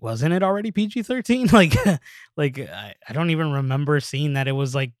 "Wait, wasn't it already PG-13?" Like like, I don't even remember seeing that it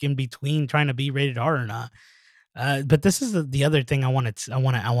was, like, in between trying to be rated R or not. But this is the other thing I wanted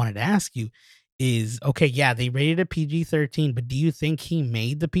to ask you is, okay, yeah, they rated it PG-13, but do you think he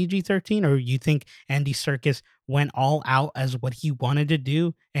made the PG-13, or you think Andy Serkis went all out as what he wanted to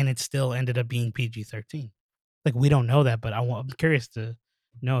do and it still ended up being PG-13? Like, we don't know that, but I'm curious to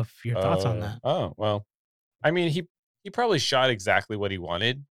know if your thoughts on that. Oh, well, I mean, he probably shot exactly what he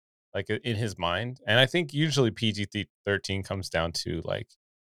wanted, like in his mind. And I think usually PG-13 comes down to like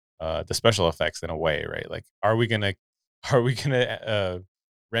the special effects in a way, right? Like, are we gonna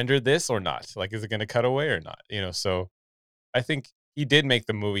render this or not? Like, is it gonna cut away or not? So I think he did make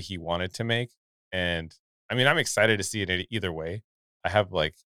the movie he wanted to make, and I mean, I'm excited to see it either way. I have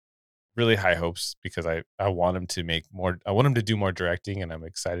like really high hopes because I want him to make more. I want him to do more directing, and I'm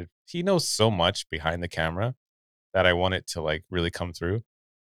excited. He knows so much behind the camera that I want it to like really come through.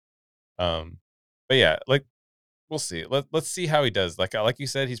 Um, but yeah, like we'll see. Let's see how he does. Like you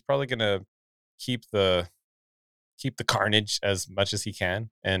said, he's probably gonna keep the keep the carnage as much as he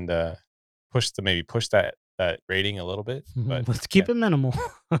can and maybe push that rating a little bit. But Let's yeah. keep it minimal.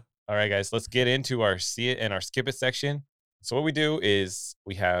 All right, guys, let's get into our see it and our skip it section. So what we do is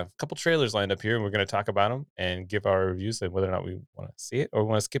we have a couple trailers lined up here, and we're going to talk about them and give our reviews and whether or not we want to see it or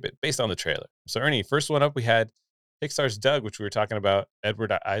want to skip it based on the trailer. So Ernie, first one up, we had Pixar's Doug, which we were talking about.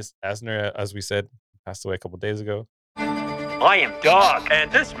 Edward Asner, as we said, passed away a couple days ago. I am Dog,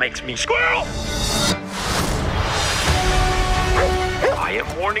 and this makes me squirrel. I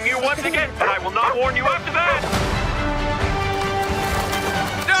am warning you once again, but I will not warn you after that.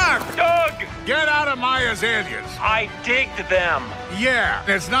 Doug! Get out of Maya's aliens. I digged them. Yeah,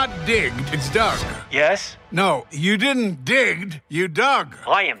 it's not digged, it's dug. Yes? No, you didn't digged, you dug.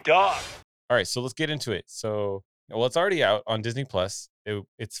 I am Dog. All right, so let's get into it. So, well, it's already out on Disney Plus.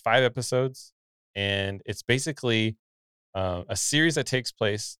 It's 5 episodes, and it's basically a series that takes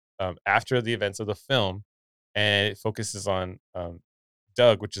place after the events of the film, and it focuses on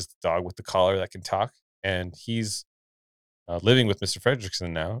Doug, which is the dog with the collar that can talk, and he's living with Mr.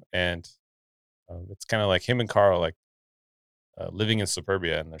 Fredrickson now, and it's kind of like him and Carl like living in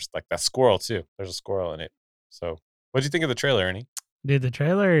suburbia, and there's like that squirrel too. There's a squirrel in it. So, what do you think of the trailer, Ernie? Dude, the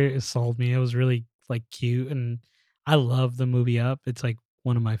trailer sold me. It was really like cute, and I love the movie Up. It's like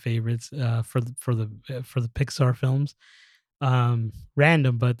one of my favorites for the Pixar films.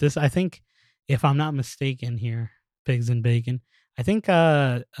 Random, but this, I think, if I'm not mistaken here, Pigs and Bacon, I think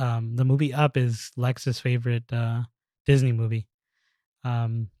the movie Up is Lex's favorite Disney movie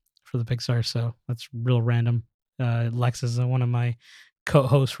for the Pixar. So that's real random. Lex is one of my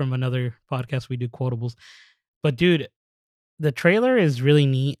co-hosts from another podcast. We do quotables, but dude, the trailer is really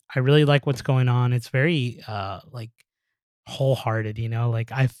neat. I really like what's going on. It's very like wholehearted,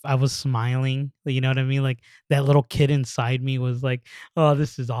 like I was smiling, you know what I mean? Like, that little kid inside me was like, "Oh,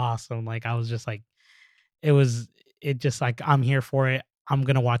 this is awesome." Like, I was just like, it just like, I'm here for it. I'm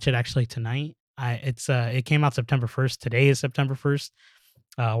going to watch it actually tonight. It came out September 1st. Today is September 1st.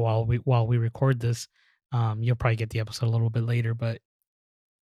 While we record this, you'll probably get the episode a little bit later, but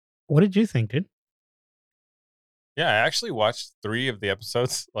what did you think, dude? Yeah, I actually watched 3 of the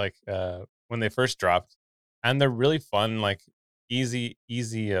episodes like when they first dropped, and they're really fun, like easy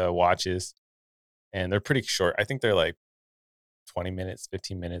watches, and they're pretty short. I think they're like 20 minutes,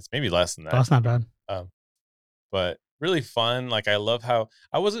 15 minutes, maybe less than Oh, that. that's not bad. Um, but really fun. Like I love how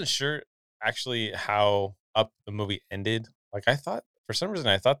I wasn't sure actually how up the movie ended. Like I thought for some reason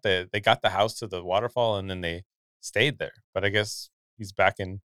I thought that they got the house to the waterfall and then they stayed there. But I guess he's back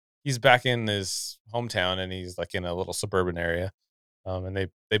in he's back in his hometown and he's like in a little suburban area. And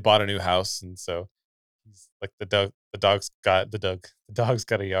they bought a new house and so he's like the dog's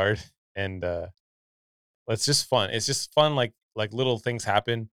got a yard, and it's just fun. It's just fun, like little things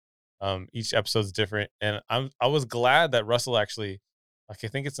happen. Each episode's different, and I was glad that Russell actually, like I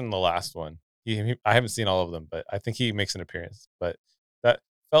think it's in the last one. I haven't seen all of them, but I think he makes an appearance. But that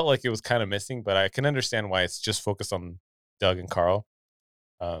felt like it was kind of missing. But I can understand why it's just focused on Doug and Carl.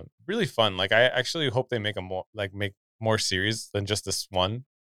 Really fun. Like I actually hope they make more series than just this one.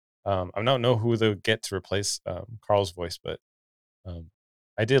 I don't know who they'll get to replace Carl's voice, but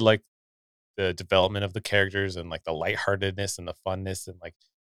I did like the development of the characters and like the lightheartedness and the funness and like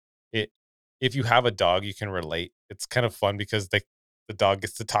it. If you have a dog, you can relate. It's kind of fun because the dog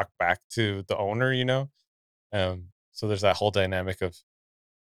gets to talk back to the owner, you know. So there's that whole dynamic of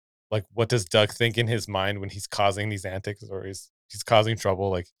like, what does Doug think in his mind when he's causing these antics or he's causing trouble?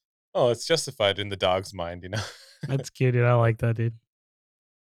 Like, oh, it's justified in the dog's mind, you know. That's cute, dude. I like that, dude.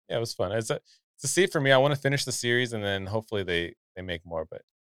 Yeah, it was fun. It's a see for me. I want to finish the series and then hopefully they make more. But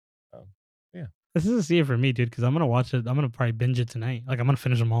um, yeah, This is a see it for me, dude, because I'm gonna watch it. I'm gonna probably binge it tonight. Like I'm gonna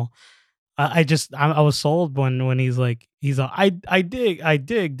finish them all. I was sold when he's all, I digged,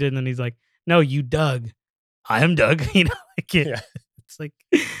 and then he's like, no, you dug. I am Doug. You know, like yeah. it's like,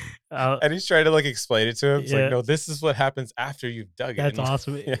 uh, And he's trying to like explain it to him. It's like, yeah, no, this is what happens after you've dug it. that's And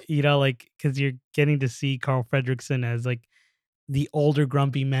awesome. yeah, You know, like because you're getting to see Carl Fredricksen as like the older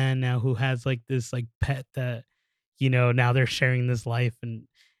grumpy man now who has like this like pet that now they're sharing this life,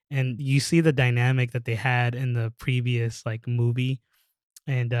 and you see the dynamic that they had in the previous like movie,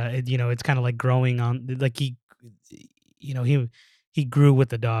 and it's kind of like growing on like you know he grew with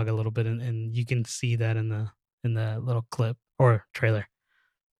the dog a little bit, and you can see that in the little clip or trailer.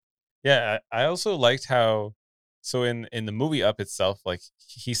 yeah. I also liked how so in the movie Up itself, like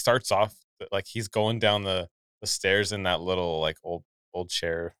he starts off like he's going down the stairs in that little like old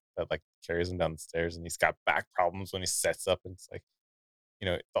chair that like carries him down the stairs, and he's got back problems when he sets up, and it's like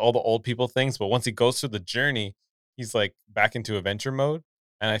all the old people things. But once he goes through the journey, he's like back into adventure mode.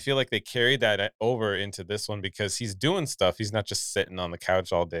 And I feel like they carried that over into this one because he's doing stuff. He's not just sitting on the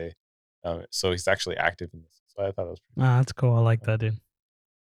couch all day. So he's actually active in this. So I thought that was pretty Ah, that's cool. I like that, dude.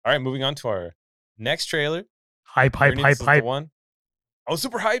 all right. Moving on to our next trailer. Hype, hype, Ernie, hype, this is the hype. one. I was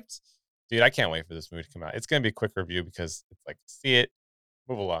super hyped. Dude, I can't wait for this movie to come out. It's going to be a quick review because it's like, see it,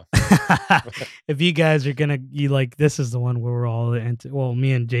 move along. If you guys are gonna, you like, this is the one where we're all, well,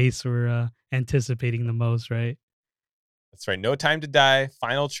 me and Jace were anticipating the most, right? That's right. No Time to Die.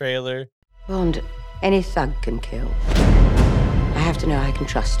 Final trailer. Bond, any thug can kill. I have to know I can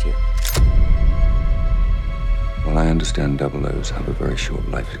trust you. Well, I understand double O's have a very short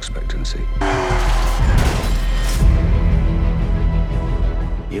life expectancy.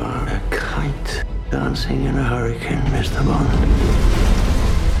 You are a kite dancing in a hurricane, Mr. Bond.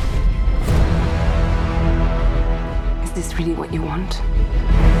 Is this really what you want?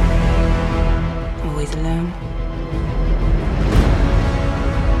 Always alone?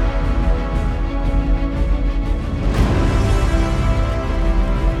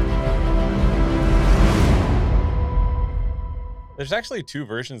 There's actually two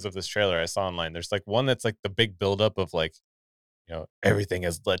versions of this trailer I saw online. There's like one that's like the big buildup of like, everything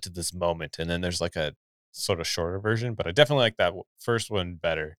has led to this moment. And then there's like a sort of shorter version, but I definitely like that first one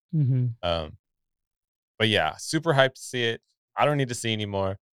better. Mm-hmm. But yeah, super hyped to see it. I don't need to see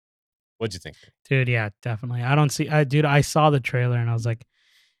anymore. What'd you think? Dude, yeah, definitely. I don't see, dude, I saw the trailer and I was like,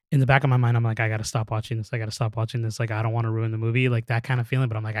 in the back of my mind, I'm like, I gotta stop watching this. I gotta stop watching this. Like, I don't want to ruin the movie, like that kind of feeling.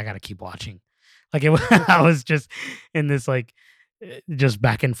 But I'm like, I gotta keep watching. Like I was just in this like, just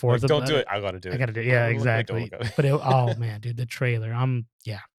back and forth. Like, don't do it. I gotta do it. I gotta do it. Yeah, Don't look like exactly. don't look But oh man, dude, the trailer.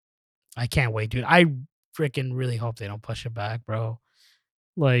 I can't wait, dude. I freaking really hope they don't push it back, bro.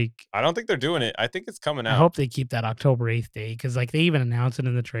 Like, I don't think they're doing it. I think it's coming I out. hope they keep that October 8th day, because like they even announced it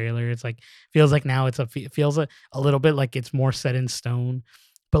in the trailer. It's like feels like now it feels a little bit like it's more set in stone.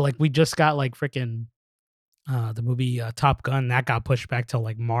 But like we just got like freaking the movie Top Gun that got pushed back till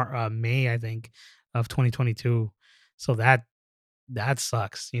like May, I think, of 2022. So that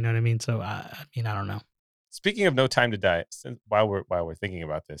sucks. You know what I mean? So I mean, I don't know. Speaking of No Time to Die, while we're thinking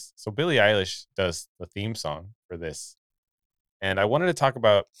about this, so Billie Eilish does the theme song for this, and I wanted to talk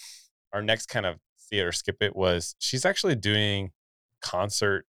about our next kind of see it or skip it. Was she's actually doing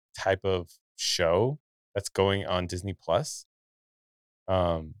concert type of show that's going on Disney Plus.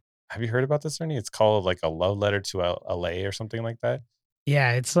 Have you heard about this, Ernie? It's called like a love letter to LA or something like that.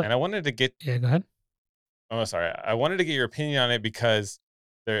 Yeah, it's And I wanted to get yeah. Go ahead. oh sorry, I wanted to get your opinion on it because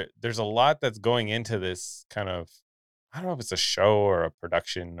there's a lot that's going into this kind of, I don't know if it's a show or a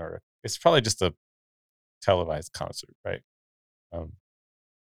production or it's probably just a televised concert, right? Um,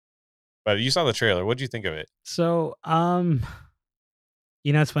 But you saw the trailer. What do you think of it? So,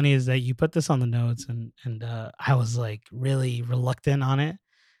 what's funny is that you put this on the notes, and I was like really reluctant on it.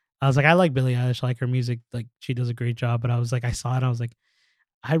 I was like, I like Billie Eilish, I like her music, like she does a great job. But I was like, I saw it, I was like,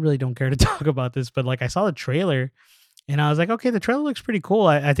 I really don't care to talk about this. But like, I saw the trailer, and I was like, okay, the trailer looks pretty cool.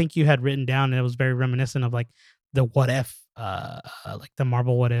 I think you had written down, and it was very reminiscent of like the What If, like the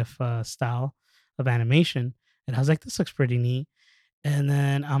Marvel What If style of animation. And I was like, this looks pretty neat. And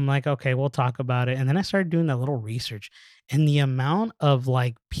then I'm like, okay, we'll talk about it. And then I started doing that little research, and the amount of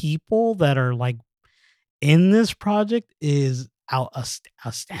like people that are like in this project is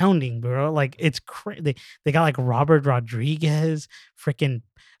astounding, bro. Like it's crazy. They got like Robert Rodriguez, freaking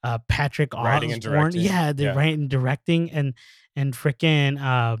Patrick Writing and Osborne. directing. Yeah, they're Yeah. writing, directing, and freaking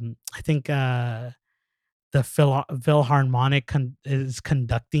I think the Philharmonic is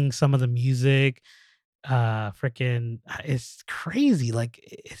conducting some of the music. Freaking, it's crazy. Like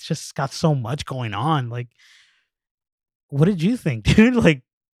it's just got so much going on. Like, what did you think, dude? Like,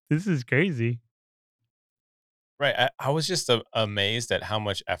 this is crazy. Right. I was just amazed at how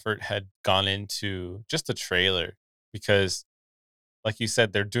much effort had gone into just the trailer because, like you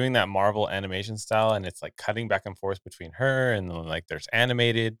said, they're doing that Marvel animation style and it's like cutting back and forth between her and then like there's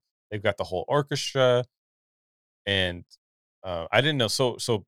animated. They've got the whole orchestra and I didn't know.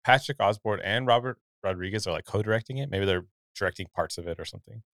 So Patrick Osborne and Robert Rodriguez are like co-directing it. Maybe they're directing parts of it or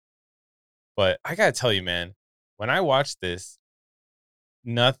something. But I gotta tell you, man, when I watched this,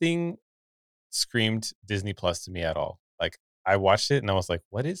 nothing screamed Disney Plus to me at all. Like I watched it and I was like,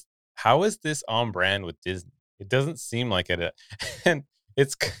 how is this on brand with Disney? It doesn't seem like it. And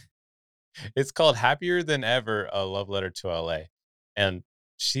it's called Happier Than Ever, A Love Letter to LA. And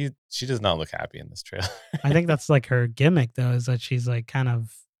she does not look happy in this trailer. I think that's like her gimmick, though, is that she's like kind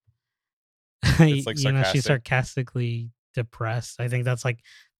of, It's like she's sarcastic. sarcastically depressed. I think that's like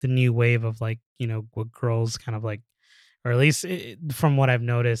the new wave of like, what girls kind of like, or at least from what I've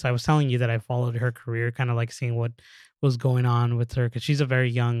noticed. I was telling you that I followed her career, kind of like seeing what was going on with her because she's a very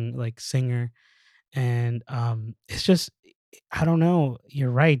young like singer, and it's just, I don't know.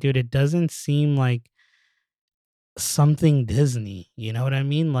 You're right, dude. It doesn't seem like something Disney. You know what I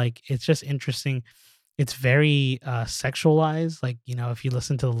mean? Like it's just interesting. It's very sexualized. Like, if you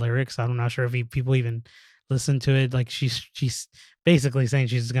listen to the lyrics, I'm not sure if people even listen to it. Like she's basically saying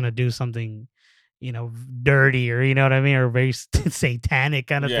she's gonna do something, dirty, or you know what I mean, or very satanic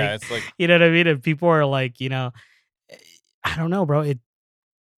kind of thing. Yeah, it's like You know what I mean? And people are like, I don't know, bro. And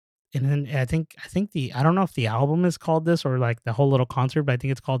then I think I don't know if the album is called this or like the whole little concert, but I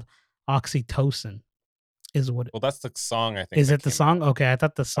think it's called Oxytocin. Is what well, that's the song I think is that it the came out. song? Okay, I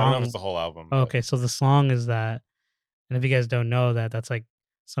thought the I don't know if song. it's the whole album, Oh, but okay, so the song is that, and if you guys don't know that, that's like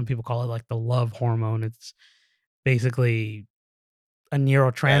some people call it like the love hormone. It's basically a yeah,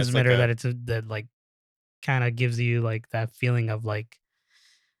 it's like neurotransmitter a that like kind of gives you like that feeling of like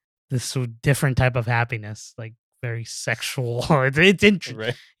this different type of happiness, like very sexual. It's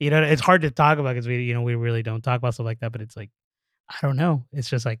right. it's hard to talk about because we really don't talk about stuff like that. But it's like, I don't know. It's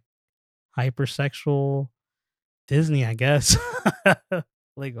just like hypersexual Disney, I guess.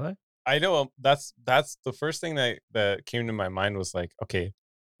 Like what? I know that's the first thing that came to my mind was like, okay,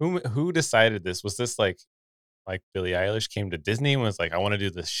 who decided this? Was this like Billie Eilish came to Disney and was like, I want to do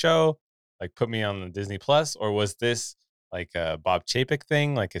this show, like put me on the Disney Plus, or was this like a Bob Chapek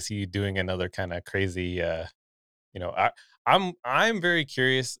thing? Like, is he doing another kind of crazy? You know, I'm very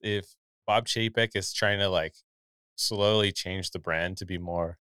curious if Bob Chapek is trying to like slowly change the brand to be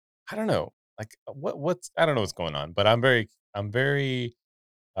more. I don't know, like what's I don't know what's going on, but I'm very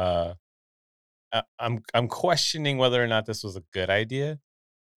uh I'm questioning whether or not this was a good idea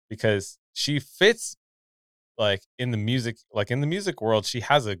because she fits like in the music world, she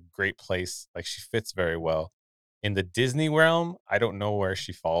has a great place. Like she fits very well. In the Disney realm, I don't know where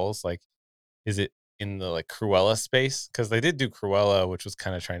she falls. Like, is it in the like Cruella space? Because they did do Cruella, which was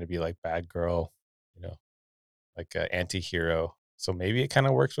kind of trying to be like bad girl, you know, like an anti-hero. So maybe it kind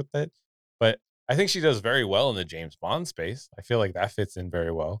of works with it. But I think she does very well in the James Bond space. I feel like that fits in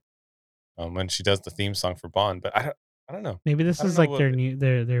very well. When she does the theme song for Bond. But I don't know. Maybe this I don't is know like what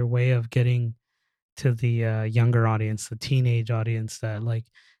their way of getting to the younger audience, the teenage audience that like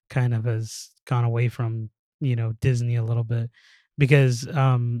kind of has gone away from Disney a little bit because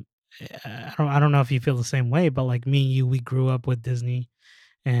I don't know if you feel the same way, but like me and you, we grew up with Disney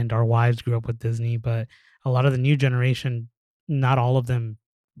and our wives grew up with Disney, but a lot of the new generation, not all of them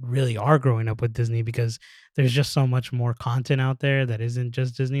really are growing up with Disney because there's just so much more content out there that isn't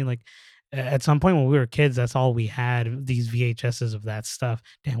just Disney. Like At some point when we were kids, that's all we had, these VHSs of that stuff.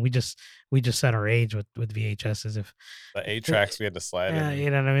 Damn, we just set our age with VHSs. If The 8 tracks we had to slide in you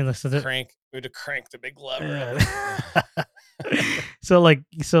and know what I mean. So that, crank. We had to crank the big lever of uh, it. so like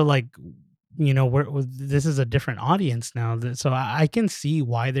this is a different audience now. So I can see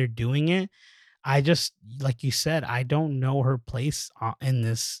why they're doing it. I just, like you said, I don't know her place in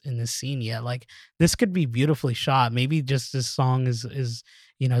this scene yet. Like, this could be beautifully shot. Maybe just this song is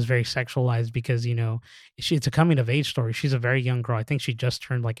very sexualized because it's a coming of age story. She's a very young girl. I think she just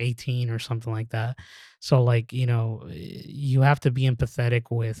turned like 18 or something like that. So like you have to be empathetic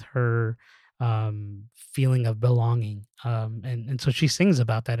with her feeling of belonging, and so she sings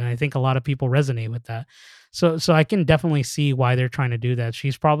about that, and I think a lot of people resonate with that. So I can definitely see why they're trying to do that.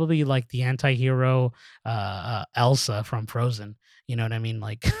 She's probably like the anti-hero Elsa from Frozen. You know what I mean?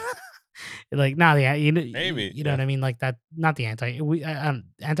 Like like not the Maybe, you know yeah. what I mean? Like that, not the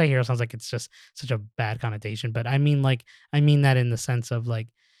anti-hero sounds like it's just such a bad connotation, but I mean that in the sense of like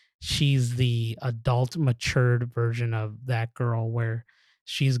she's the adult matured version of that girl where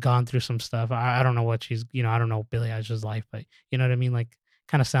she's gone through some stuff. I don't know what I don't know Billie Eilish's life, but you know what I mean? Like,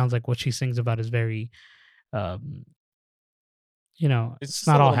 kind of sounds like what she sings about is very um It's it's just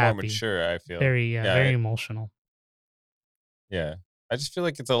a not all little more happy. mature, I feel. Very Yeah, very emotional. yeah. I just feel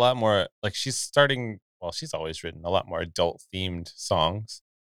like it's a lot more like she's starting. Well, she's always written a lot more adult themed songs,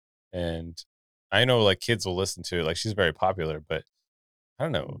 and I know like kids will listen to it. Like she's very popular, but I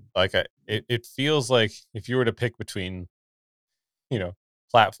don't know. Like it feels like if you were to pick between you know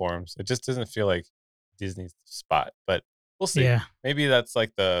platforms, it just doesn't feel like Disney's spot. But we'll see. Yeah. Maybe that's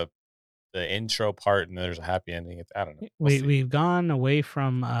like the intro part, and there's a happy ending. I don't know. We'll We see. we've gone away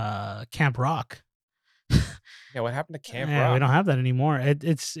from Camp Rock. Yeah, what happened to Camp Yeah, we Rock? don't have that anymore.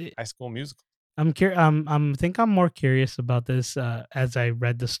 High School Musical. I'm curious. Think I'm more curious about this as I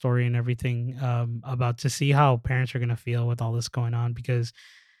read the story and everything, about to see how parents are gonna feel with all this going on, because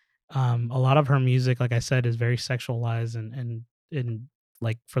a lot of her music, like I said, is very sexualized and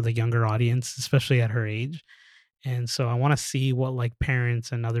like for the younger audience, especially at her age. And so I want to see what like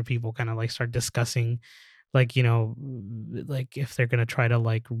parents and other people kind of like start discussing, like like if they're gonna try to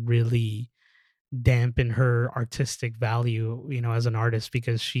like really dampen her artistic value, as an artist,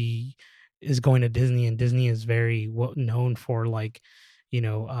 because she is going to Disney, and Disney is very well known for like, you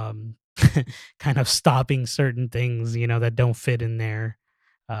know, um, kind of stopping certain things, that don't fit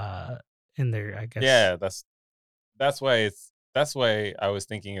uh, in their, I guess. Yeah, that's why I was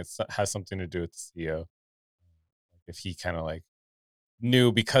thinking it has something to do with the CEO. If he kind of like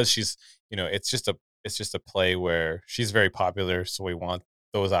knew because she's it's just a play where she's very popular, so we want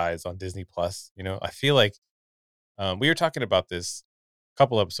those eyes on Disney Plus. I feel like we were talking about this a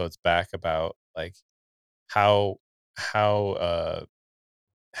couple episodes back about like how how uh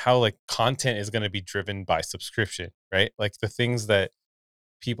how like content is going to be driven by subscription, right? Like the things that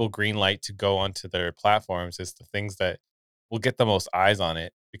people green light to go onto their platforms is the things that will get the most eyes on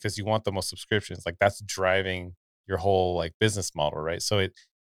it because you want the most subscriptions. Like that's driving your whole like business model, right? So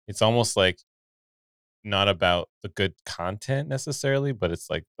it's almost like not about the good content necessarily, but it's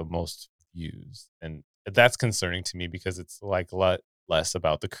like the most views. And that's concerning to me because it's like a lot less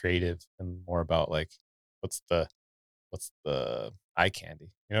about the creative and more about like what's the eye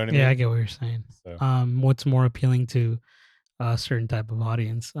candy. You know what I Yeah, I mean? get what you're saying. So What's more appealing to a certain type of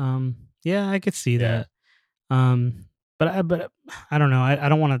audience? Yeah, I could see yeah. that. But I don't know. I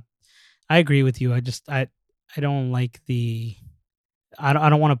don't want to. I agree with you. I don't like the. I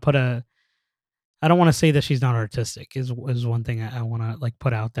don't want to put a. I don't want to say that she's not artistic. Is one thing I want to like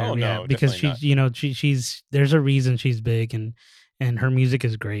put out there. Oh Yeah, no, because definitely not. she's there's a reason she's big, and her music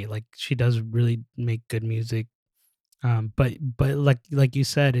is great. Like, she does really make good music. But like you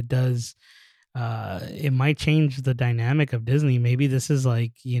said, it does. It might change the dynamic of Disney. Maybe this is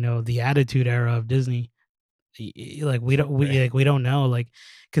like the Attitude Era of Disney. Like Right. we don't know, like,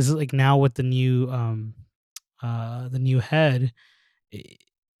 because like now with the new head, i-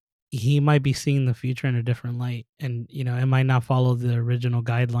 he might be seeing the future in a different light, and it might not follow the original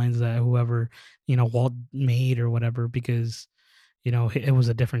guidelines that whoever Walt made or whatever, because it was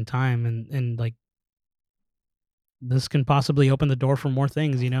a different time, and like this can possibly open the door for more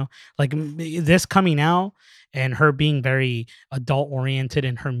things, like this coming out and her being very adult oriented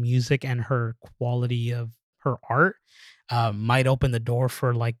in her music and her quality of her art, might open the door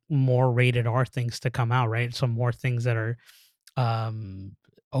for like more rated R things to come out, right? So more things that are um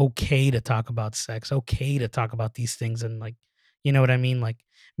okay to talk about sex, okay to talk about these things, and like You know what I mean? Like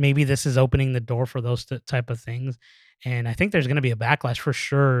maybe this is opening the door for those type of things. And I think there's going to be a backlash for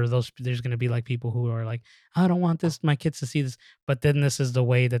sure. There's going to be like people who are like, I don't want this my kids to see this. But then this is the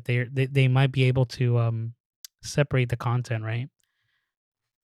way that they might be able to separate the content, right?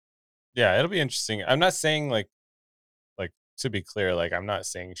 Yeah, it'll be interesting. I'm not saying like to be clear, like I'm not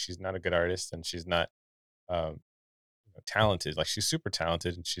saying she's not a good artist and she's not um talented. Like she's super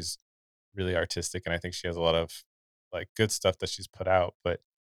talented and she's really artistic and I think she has a lot of like good stuff that she's put out, but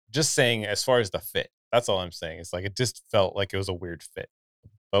just saying as far as the fit, that's all I'm saying. It's like it just felt like it was a weird fit.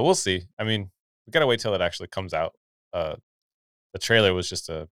 But we'll see. I mean, we gotta wait till it actually comes out. The trailer was just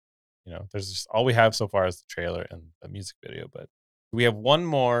there's just all we have so far is the trailer and the music video, but we have one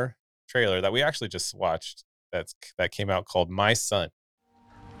more trailer that we actually just watched that came out called My Son.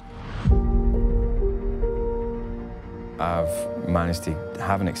 I've managed to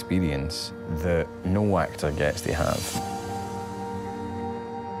have an experience that no actor gets to have.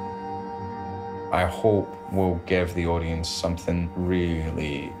 I hope we'll give the audience something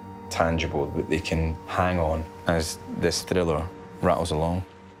really tangible that they can hang on as this thriller rattles along.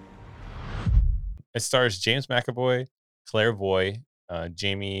 It stars James McAvoy, Claire Voy,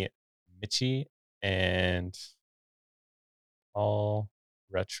 Jamie Michie, and Paul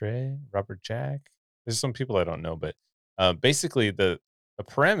Rattray, Robert Jack. There's some people I don't know, but basically the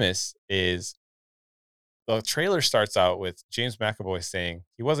premise is the trailer starts out with James McAvoy saying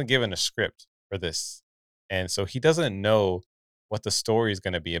he wasn't given a script for this, and so he doesn't know what the story is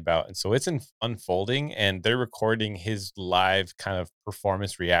going to be about, and so it's unfolding, and they're recording his live kind of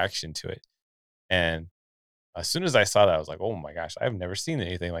performance reaction to it. And as soon as I saw that, I was like, "Oh my gosh, I've never seen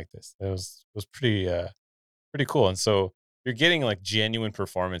anything like this." It was pretty cool, and so you're getting like genuine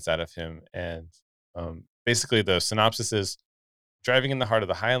performance out of him. And basically, the synopsis is: driving in the heart of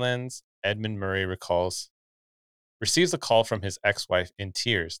the Highlands, Edmund Murray receives a call from his ex-wife in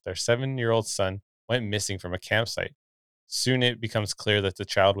tears. Their 7-year-old son went missing from a campsite. Soon it becomes clear that the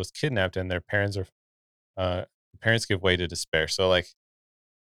child was kidnapped, and their parents give way to despair. So, like,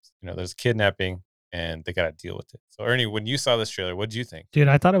 there's kidnapping, and they got to deal with it. So, Ernie, when you saw this trailer, what did you think? Dude,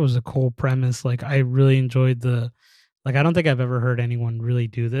 I thought it was a cool premise. Like I really enjoyed I don't think I've ever heard anyone really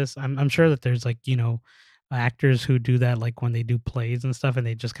do this. I'm sure that there's like, actors who do that like when they do plays and stuff and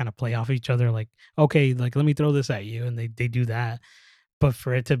they just kind of play off each other like, okay, like let me throw this at you and they do that. But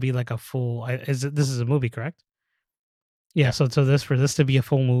for it to be like a full this is a movie, correct? Yeah, Yeah. so for this to be a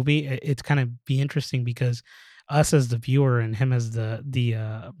full movie, it's kind of be interesting because us as the viewer and him as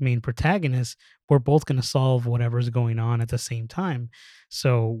the main protagonist, we're both going to solve whatever's going on at the same time.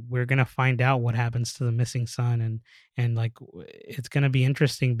 So we're going to find out what happens to the missing son, and like it's going to be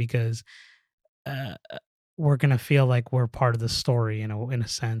interesting because uh, we're going to feel like we're part of the story in a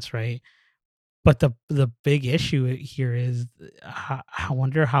sense, right? But the big issue here is I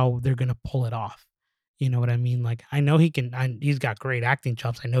wonder how they're gonna pull it off. You know what I mean? Like I know he's got great acting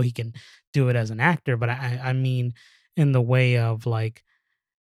chops. I know he can do it as an actor, but I mean in the way of like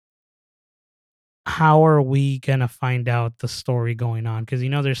how are we gonna find out the story going on? Because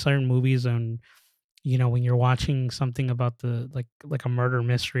there's certain movies and when you're watching something about the like a murder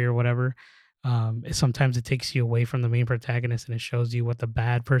mystery or whatever, sometimes it takes you away from the main protagonist and it shows you what the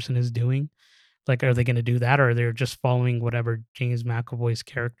bad person is doing. Like, are they gonna do that, or they're just following whatever James McAvoy's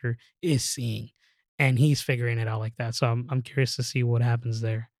character is seeing, and he's figuring it out like that? So I'm curious to see what happens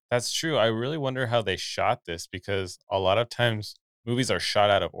there. That's true. I really wonder how they shot this because a lot of times movies are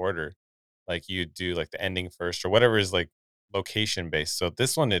shot out of order. Like you do like the ending first or whatever is like location based. So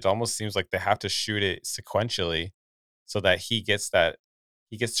this one, it almost seems like they have to shoot it sequentially so that he gets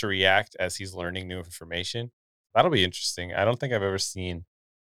to react as he's learning new information. That'll be interesting. I don't think I've ever seen,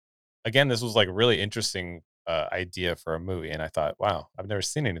 again, this was like a really interesting idea for a movie. And I thought, wow, I've never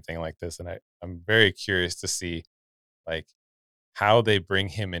seen anything like this. And I'm very curious to see like how they bring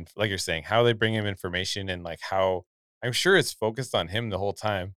him in, like you're saying, how they bring him information and like how I'm sure it's focused on him the whole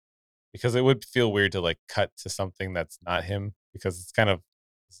time because it would feel weird to like cut to something that's not him because it's kind of,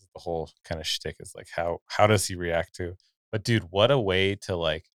 this is the whole kind of shtick is like how does he react to, but dude, what a way to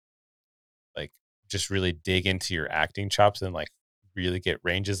like just really dig into your acting chops and like really get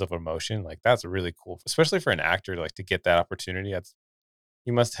ranges of emotion. Like that's really cool, especially for an actor like to get that opportunity. That's,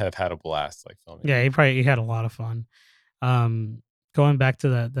 you must have had a blast like filming. Yeah, he had a lot of fun. Going back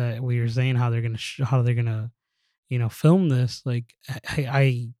to that we were saying how they're gonna film this. Like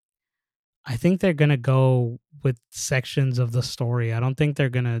I think they're gonna go with sections of the story. I don't think they're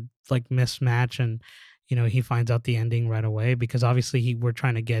gonna like mismatch and he finds out the ending right away because obviously we're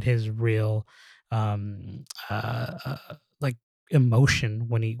trying to get his real um like emotion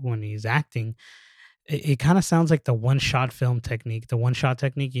when he's acting. it kind of sounds like the one shot film technique. The one shot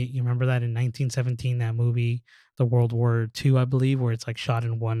technique. You remember that in 1917, that movie, the World War II, I believe, where it's like shot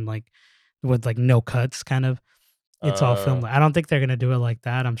in one, like with like no cuts, kind of. It's all Uh, filmed. I don't think they're gonna do it like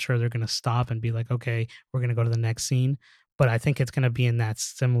that. I'm sure they're gonna stop and be like, okay, we're gonna go to the next scene. But I think it's gonna be in that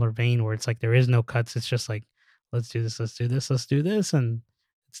similar vein where it's like there is no cuts. It's just like, let's do this, let's do this, let's do this, and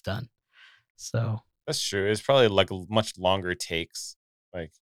it's done. So that's true. It's probably like much longer takes.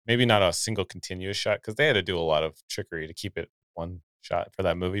 Like maybe not a single continuous shot because they had to do a lot of trickery to keep it one shot for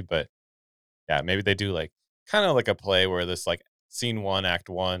that movie. But yeah, maybe they do like kind of like a play where this like scene one, act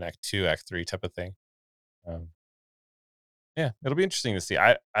two, act three type of thing. Um, yeah, it'll be interesting to see.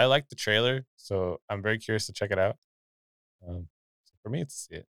 I like the trailer, so I'm very curious to check it out. So for me, it's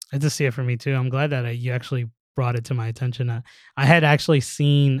it. I just see it for me too. I'm glad that you actually brought it to my attention. I had actually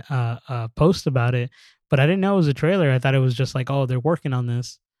seen a post about it, but I didn't know it was a trailer. I thought it was just like, oh, they're working on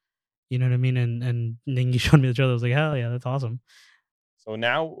this. You know what I mean? And then you showed me the trailer. I was like, hell yeah, that's awesome. So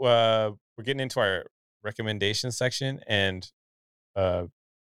now we're getting into our recommendation section, and uh,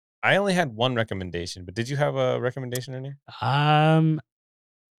 I only had one recommendation, but did you have a recommendation in here?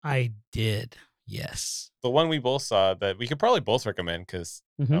 I did. Yes. The one we both saw that we could probably both recommend because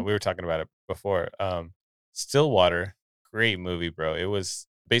Mhm. we were talking about it before. Stillwater, great movie, bro. It was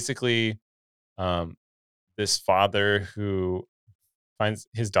basically um, this father who finds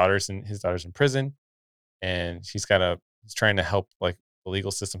his daughter's in prison, and he's trying to help like the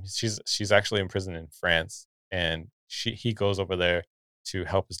legal system. She's actually in prison in France, and he goes over there to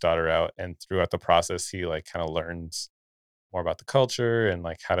help his daughter out, and throughout the process, he like kind of learns more about the culture and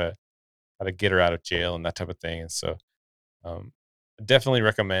like how to get her out of jail and that type of thing. And so, um, I definitely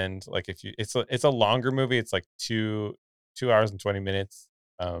recommend like if you it's a longer movie. It's like 2 hours and 20 minutes.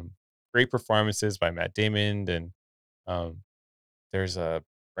 Um, Great performances by Matt Damon and um, there's a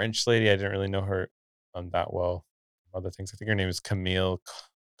French lady. I didn't really know her that well. Other things. I think her name is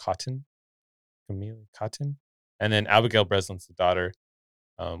Cotton. Camille Cotton. And then Abigail Breslin's the daughter,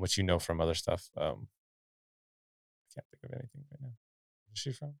 which you know from other stuff. I can't think of anything right now. Where's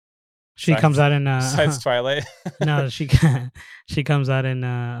she from? She comes Besides, out in besides Twilight. no, she comes out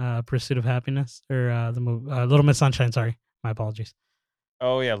in Pursuit of Happiness, or the movie Little Miss Sunshine. Sorry, my apologies.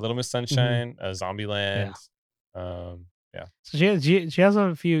 Oh yeah, Little Miss Mhm. Sunshine, Yeah. Zombieland. Yeah. So she has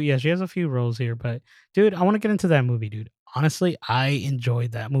a few, yeah, she has a few roles here, but dude, I want to get into that movie, dude. Honestly, I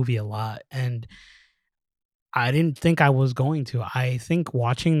enjoyed that movie a lot, and I didn't think I was going to. I think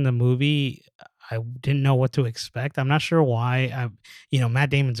watching the movie, I didn't know what to expect. I'm not sure why. Matt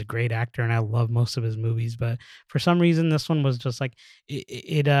Damon's a great actor, and I love most of his movies, but for some reason, this one was just like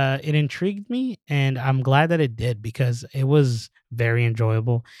it intrigued me, and I'm glad that it did because it was very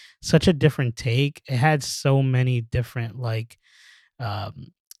enjoyable. Such a different take. It had so many different um,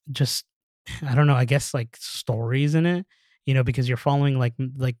 just I don't know, I guess like stories in it, because you're following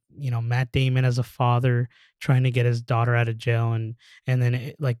Matt Damon as a father trying to get his daughter out of jail, and then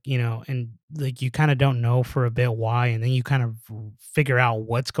and like you kind of don't know for a bit why, and then you kind of figure out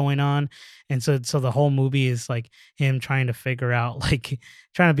what's going on. And so the whole movie is like him trying to figure out like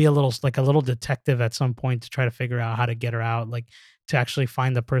trying to be a little detective at some point to try to figure out how to get her out, like to actually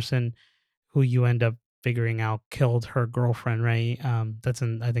find the person who you end up figuring out killed her girlfriend, right?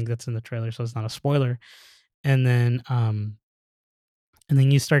 I think that's in the trailer, so it's not a spoiler. And then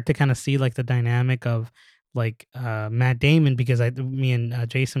you start to kind of see like the dynamic of Matt Damon, because me and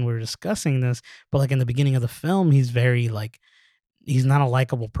Jason were discussing this, but like in the beginning of the film, he's very like he's not a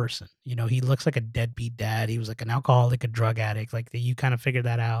likable person. He looks like a deadbeat dad. He was like an alcoholic, a drug addict. Like that, you kind of figure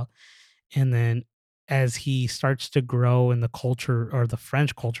that out. And then as he starts to grow in the culture, or the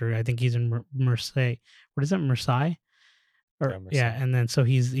French culture, I think he's in Marseille. What is it, Marseille? Or Yeah, yeah, Marcel. and then so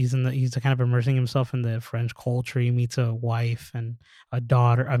he's kind of immersing himself in the French culture. He meets a wife and a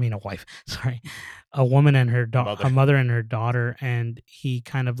daughter. I mean, a wife. Sorry, a woman and a Mother. mother and her daughter, and he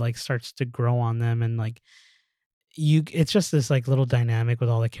kind of like starts to grow on them, and like it's just this like little dynamic with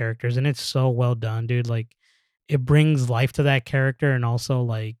all the characters, and it's so well done, dude. Like it brings life to that character, and also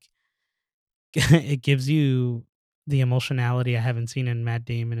like it gives you the emotionality I haven't seen in Matt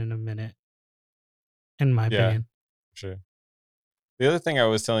Damon in a minute, in my Yeah, opinion. sure. The other thing I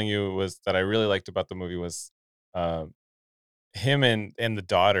was telling you was that I really liked about the movie was um, him and the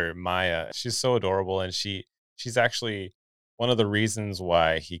daughter Maya. She's so adorable, and she's actually one of the reasons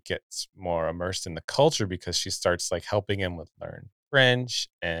why he gets more immersed in the culture because she starts like helping him with learn French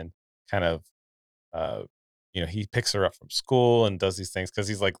and kind of uh, he picks her up from school and does these things because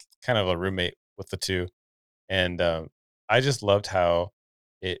he's like kind of a roommate with the two. And I just loved how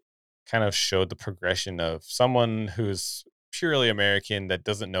it kind of showed the progression of someone who's purely American that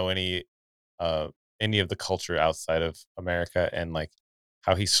doesn't know any uh, any of the culture outside of America, and like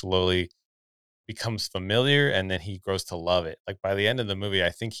how he slowly becomes familiar and then he grows to love it. Like by the end of the movie, I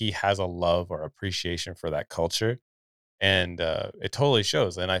think he has a love or appreciation for that culture, and it totally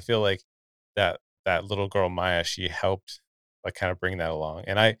shows. And I feel like that little girl Maya, she helped like kind of bring that along,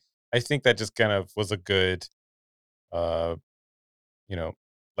 and I think that just kind of was a good uh you know,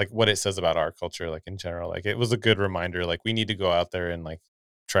 like what it says about our culture, like in general. Like it was a good reminder. Like we need to go out there and like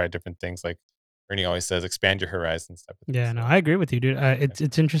try different things. Like Ernie always says, expand your horizons type of thing. Yeah, no, So I agree with you, dude.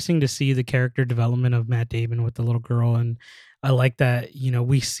 It's interesting to see the character development of Matt Damon with the little girl, and I like that.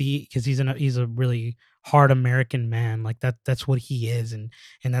 We see because he's a really hard American man, like that's what he is, and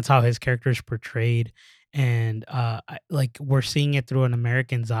that's how his character is portrayed, and like we're seeing it through an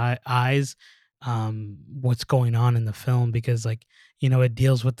American's eyes, what's going on in the film because like it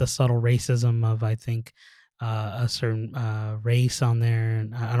deals with the subtle racism of I think. A certain race on there,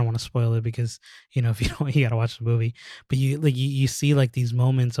 and I don't want to spoil it because if you don't, you gotta watch the movie. But you see like these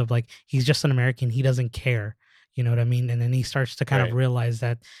moments of like he's just an American, he doesn't care. You know what I mean? And then he starts to kind of right. realize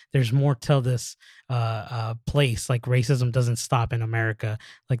that there's more to this place. Like racism doesn't stop in America.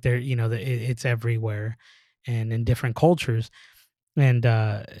 Like it's everywhere, and in different cultures. And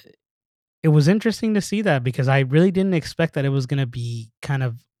it was interesting to see that because I really didn't expect that it was gonna be kind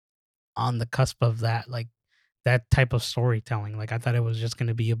of on the cusp of that, like that type of storytelling. Like I thought it was just going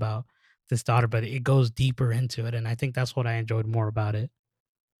to be about this daughter, but it goes deeper into it, and I think that's what I enjoyed more about it.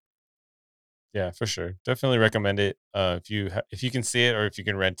 Yeah, for sure. Definitely recommend it. If you can see it or if you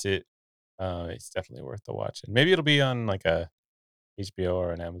can rent it, it's definitely worth the watch. And maybe it'll be on like a HBO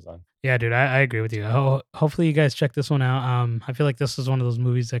or an Amazon. Yeah, dude, I agree with you. Hopefully, you guys check this one out. I feel like this is one of those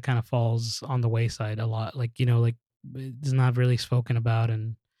movies that kind of falls on the wayside a lot. Like like it's not really spoken about,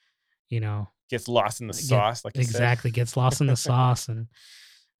 and you know, Gets lost in the get sauce, like you said. exactly gets lost in the sauce, and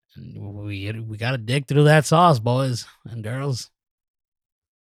we got to dig through that sauce, boys and girls.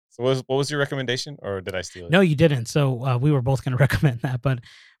 So what was your recommendation, or did I steal it? No, you didn't. So we were both going to recommend that, but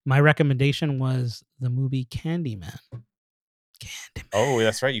my recommendation was the movie Candyman. Candyman. Oh,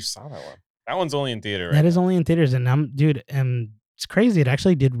 that's right. You saw that one. That one's only in theater, right? That is now. only in theaters, and dude, it's crazy. It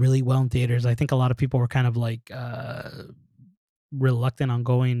actually did really well in theaters. I think a lot of people were kind of like reluctant on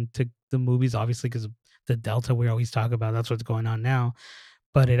going to the movies, obviously because of the Delta we always talk about. That's what's going on now,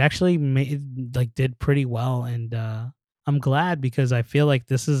 but it actually did pretty well, and I'm glad because I feel like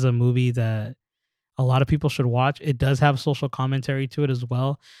this is a movie that a lot of people should watch. It does have social commentary to it as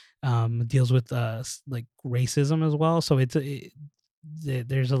well. It deals with like racism as well, so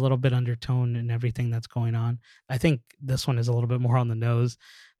there's a little bit undertone in everything that's going on. I think this one is a little bit more on the nose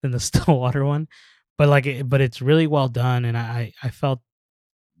than the Stillwater one, but but it's really well done, and I felt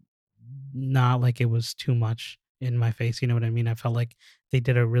not like it was too much in my face. You know what I mean? I felt like they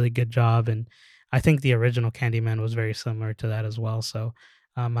did a really good job, and I think the original Candyman was very similar to that as well. So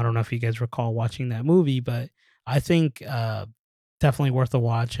I don't know if you guys recall watching that movie, but I think definitely worth a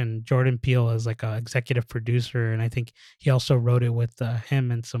watch. And Jordan Peele is like a executive producer, and I think he also wrote it with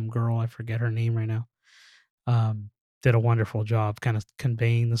him and some girl, I forget her name right now. Um, did a wonderful job, kind of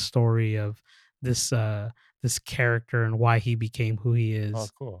conveying the story of this this character and why he became who he Oh,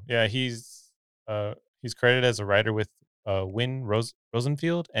 is. cool. Yeah, he's credited as a writer with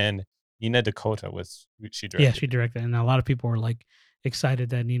Rosenfield, and Nina Dakota was she Yeah, directed she it. directed, and a lot of people were like excited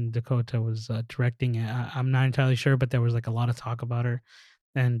that Nina Dakota was directing it. I'm not entirely sure, but there was like a lot of talk about her,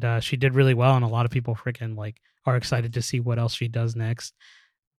 and she did really well. And a lot of people freaking like are excited to see what else she does next,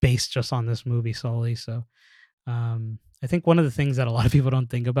 based just on this movie solely. So I think one of the things that a lot of people don't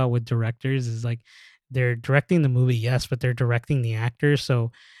think about with directors is like they're directing the movie, yes, but they're directing the actors.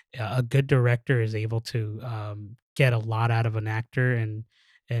 So a good director is able to get a lot out of an actor, and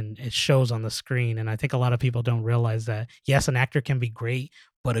it shows on the screen. And I think a lot of people don't realize that yes, an actor can be great,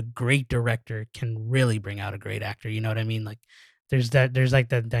 but a great director can really bring out a great actor. You know what I mean? Like there's like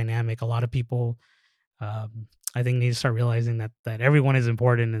that dynamic. A lot of people I think need to start realizing that everyone is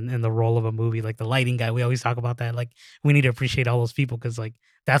important in the role of a movie. Like the lighting guy, we always talk about that. Like we need to appreciate all those people because like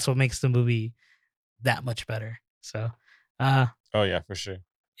that's what makes the movie that much better. So, uh, Oh yeah, for sure.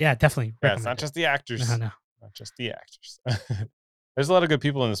 yeah, definitely Yeah, it's recommend not it. just the No, actors, no, not just the actors. There's a lot of good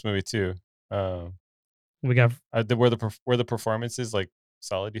people in this movie too. we got. Were the performances like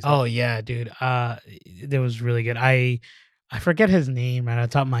solid? You think? Oh yeah, dude. That was really good. I forget his name right on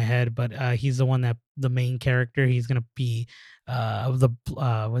top of my head, but he's the one that the main character. He's gonna be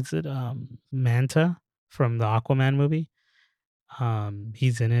what's it Manta from the Aquaman movie.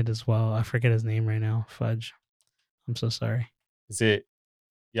 He's in it as well. I forget his name right now. Fudge. I'm so sorry. Is it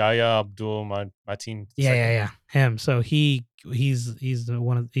Yahya Abdul Mateen Yeah, yeah, II. yeah. Him. So he's he's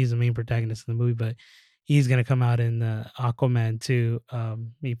the main protagonist in the movie, but he's gonna come out in Aquaman too.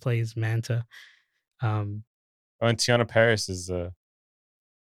 He plays Manta. Um, Oh, and Tiana Paris is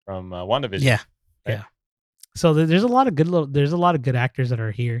from WandaVision, yeah, right? yeah. So there's a lot of there's a lot of good actors that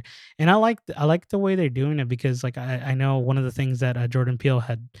are here, and I like the way they're doing it because like I know one of the things that Jordan Peele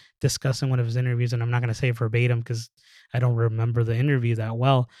had discussed in one of his interviews, and I'm not gonna say it verbatim because I don't remember the interview that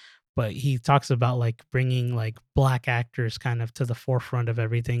well, but he talks about like bringing like black actors kind of to the forefront of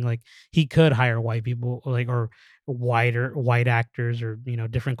everything. Like he could hire white people like or white actors or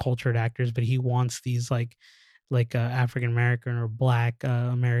different cultured actors, but he wants these African American or Black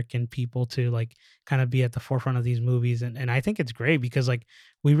American people to like kind of be at the forefront of these movies, and I think it's great because like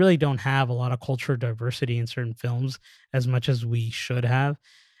we really don't have a lot of cultural diversity in certain films as much as we should have,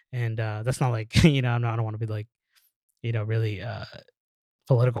 and that's not like I don't want to be like really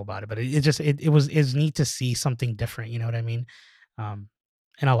political about it, but it just it's neat to see something different. You know what I mean? Um,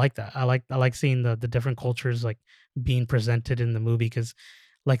 and I like that. I like seeing the different cultures like being presented in the movie because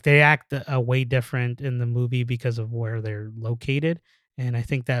like they act way different in the movie because of where they're located, and I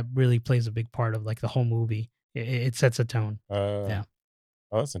think that really plays a big part of like the whole movie. It sets a tone. Uh, Yeah.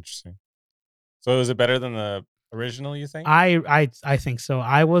 oh, that's interesting. So is it better than the original, you think? I think so.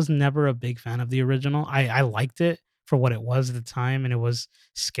 I was never a big fan of the original. I liked it for what it was at the time, and it was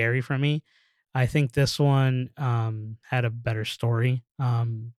scary for me. I think this one had a better story,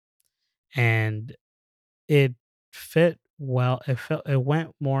 and it fit well. It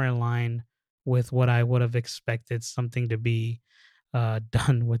went more in line with what I would have expected something to be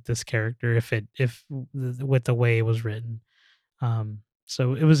done with this character if with the way it was written.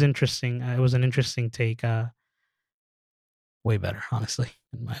 So it was interesting. It was an interesting take. Way better, honestly,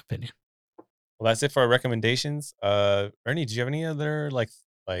 in my opinion. Well, that's it for our recommendations. Ernie, do you have any other like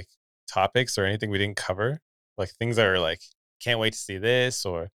topics or anything we didn't cover? Like things that are like, can't wait to see this,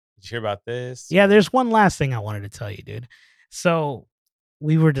 or did you hear about this? Yeah, Or there's one last thing I wanted to tell you, dude. So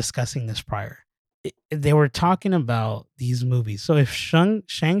we were discussing this prior. They were talking about these movies. So if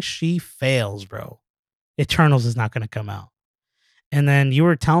Shang-Chi fails, bro, Eternals is not going to come out. And then you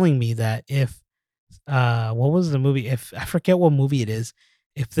were telling me that if what was the movie? If I forget what movie it is,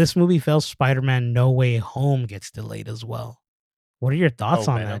 if this movie fails, Spider-Man No Way Home gets delayed as well. What are your oh, thoughts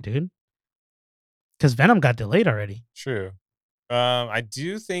on that, Venom. dude? Because Venom got delayed already. True. I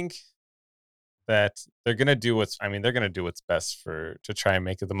do think that they're gonna do they're gonna do what's best to try and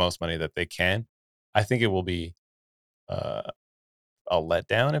make the most money that they can. I think it will be uh a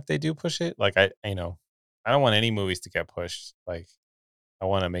letdown if they do push it. Like I don't want any movies to get pushed. Like I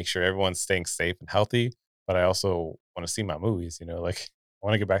want to make sure everyone's staying safe and healthy, but I also want to see my movies, like I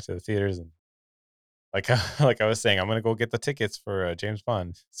want to get back to the theaters and like like I was saying, I'm gonna go get the tickets for James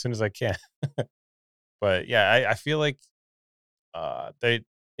Bond as soon as I can. But yeah, I feel like they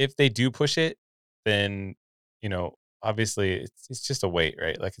if they do push it, then you know obviously it's just a wait,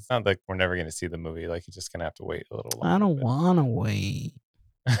 right? Like it's not like we're never gonna see the movie. Like you're just gonna have to wait a little I longer. don't wanna wait.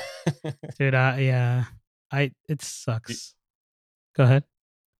 Dude, yeah. It do, sucks. Go ahead.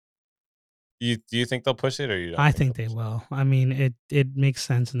 do you think they'll push it or you don't I think think they'll they push will. I mean, it makes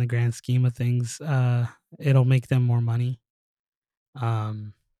sense in the grand scheme of things. It'll make them more money.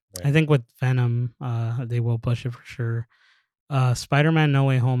 Um, it? I Right. think with Venom, they will push it for sure. Spider-Man No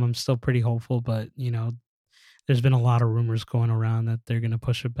Way Home, I'm still pretty hopeful, but there's been a lot of rumors going around that they're gonna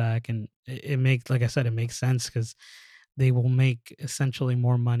push it back, and it makes, like I said, it makes sense because they will make essentially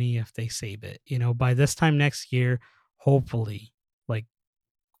more money if they save it. By this time next year, hopefully, like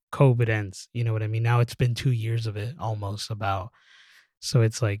COVID ends. You know what I mean? Now it's been 2 years of it almost about, so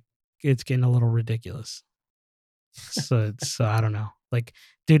it's like it's getting a little ridiculous. So I don't know. Like,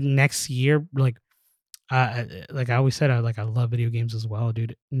 dude, next year, like I always said, I love video games as well,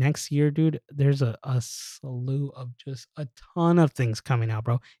 dude. Next year, dude, there's a slew of just a ton of things coming out,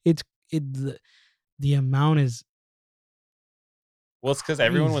 bro. The amount is Well, it's because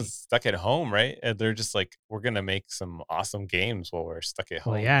everyone was crazy. stuck at home, right? And they're just like, we're gonna make some awesome games while we're stuck at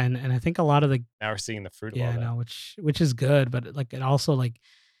Well, home. yeah, and I think a lot of the Now we're seeing the fruit of yeah, all I that. know, which is good, but like it also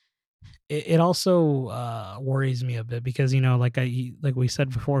it also worries me a bit because like we said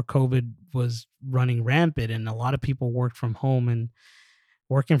before, COVID was running rampant, and a lot of people worked from home, and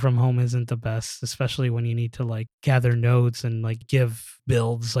working from home isn't the best, especially when you need to like gather notes and like give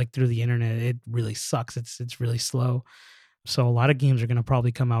builds like through the internet. It really sucks. It's really slow. So a lot of games are going to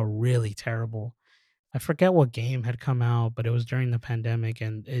probably come out really terrible. I forget what game had come out, but it was during the pandemic,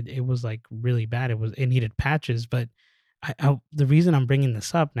 and it was like really bad. It needed patches, but the reason I'm bringing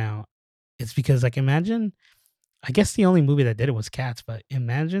this up now is because like imagine I guess the only movie that did it was Cats, but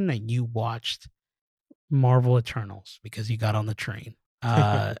imagine that you watched Marvel Eternals because you got on the train.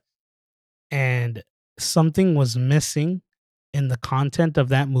 And something was missing in the content of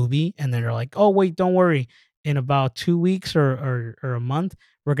that movie, and then they're like, "Oh wait, don't worry. In about 2 weeks or a month,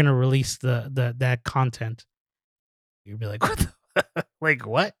 we're gonna release that content." You'd be like, "What? Like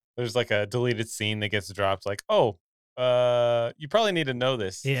what?" There's like a deleted scene that gets dropped. Like, oh, you probably need to know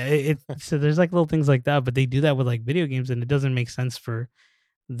this. Yeah, so there's like little things like that, but they do that with like video games, and it doesn't make sense for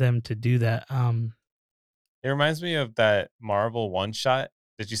them to do that. It reminds me of that Marvel one shot.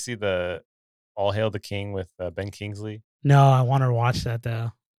 Did you see the All Hail the King with Ben Kingsley? No, I want to watch that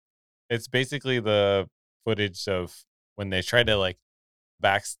though. It's basically the footage of when they try to like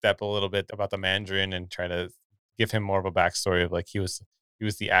backstep a little bit about the Mandarin and try to give him more of a backstory of like he was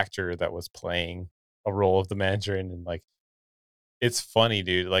the actor that was playing a role of the Mandarin, and like it's funny,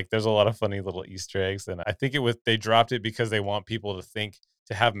 dude. Like there's a lot of funny little Easter eggs, and I think they dropped it because they want people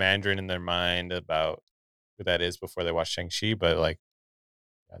to have Mandarin in their mind about who that is before they watch Shang-Chi, but like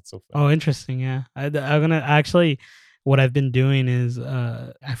that's so funny. Oh, interesting. Yeah, I'm gonna actually. What I've been doing is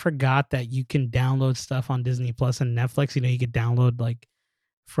I forgot that you can download stuff on Disney Plus and Netflix. You could download like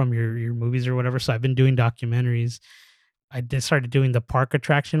from your movies or whatever. So I've been doing documentaries. I started doing the park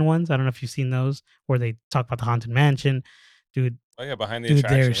attraction ones. I don't know if you've seen those where they talk about the Haunted Mansion, dude. Oh yeah, Behind the Dude,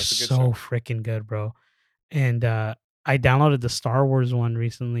 Attraction. they're That's a good so show. freaking good, bro. And I downloaded the Star Wars one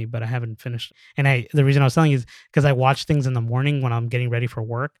recently, but I haven't finished. And the reason I was telling you is because I watch things in the morning when I'm getting ready for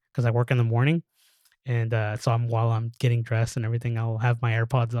work, because I work in the morning. And so while I'm getting dressed and everything, I'll have my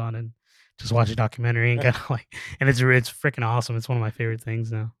AirPods on and just watch a documentary and kind of like, and it's freaking awesome. It's one of my favorite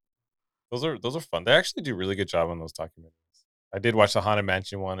things now. Those are fun. They actually do a really good job on those documentaries. I did watch the Haunted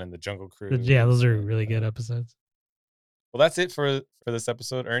Mansion one and the Jungle Cruise. Yeah, those are really good episodes. Well, that's it for this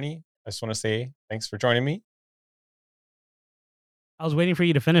episode, Ernie. I just want to say thanks for joining me. I was waiting for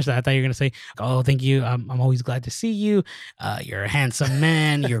you to finish that. I thought you were going to say, "Oh, thank you. I'm always glad to see you. You're a handsome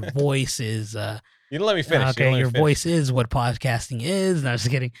man. Your voice is." You didn't let me finish. Okay, your voice is what podcasting is. No, I'm just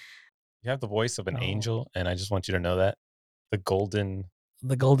kidding. You have the voice of an angel, and I just want you to know that the golden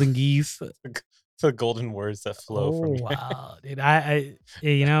geese, the golden words that flow from you. Wow, dude!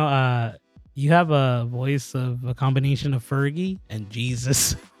 You have a voice of a combination of Fergie and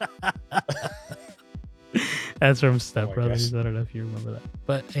Jesus. That's from Step Brothers. I don't know if you remember that,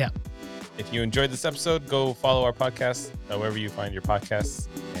 but yeah. If you enjoyed this episode, go follow our podcast wherever you find your podcasts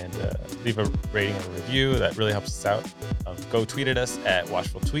and leave a rating and a review. That really helps us out. Go tweet at us at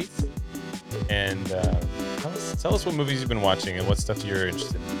Watchful Tweets and tell us what movies you've been watching and what stuff you're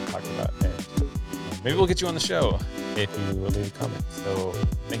interested in talking about. And maybe we'll get you on the show if you leave a comment. So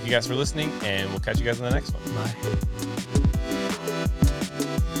thank you guys for listening, and we'll catch you guys in the next one. Bye.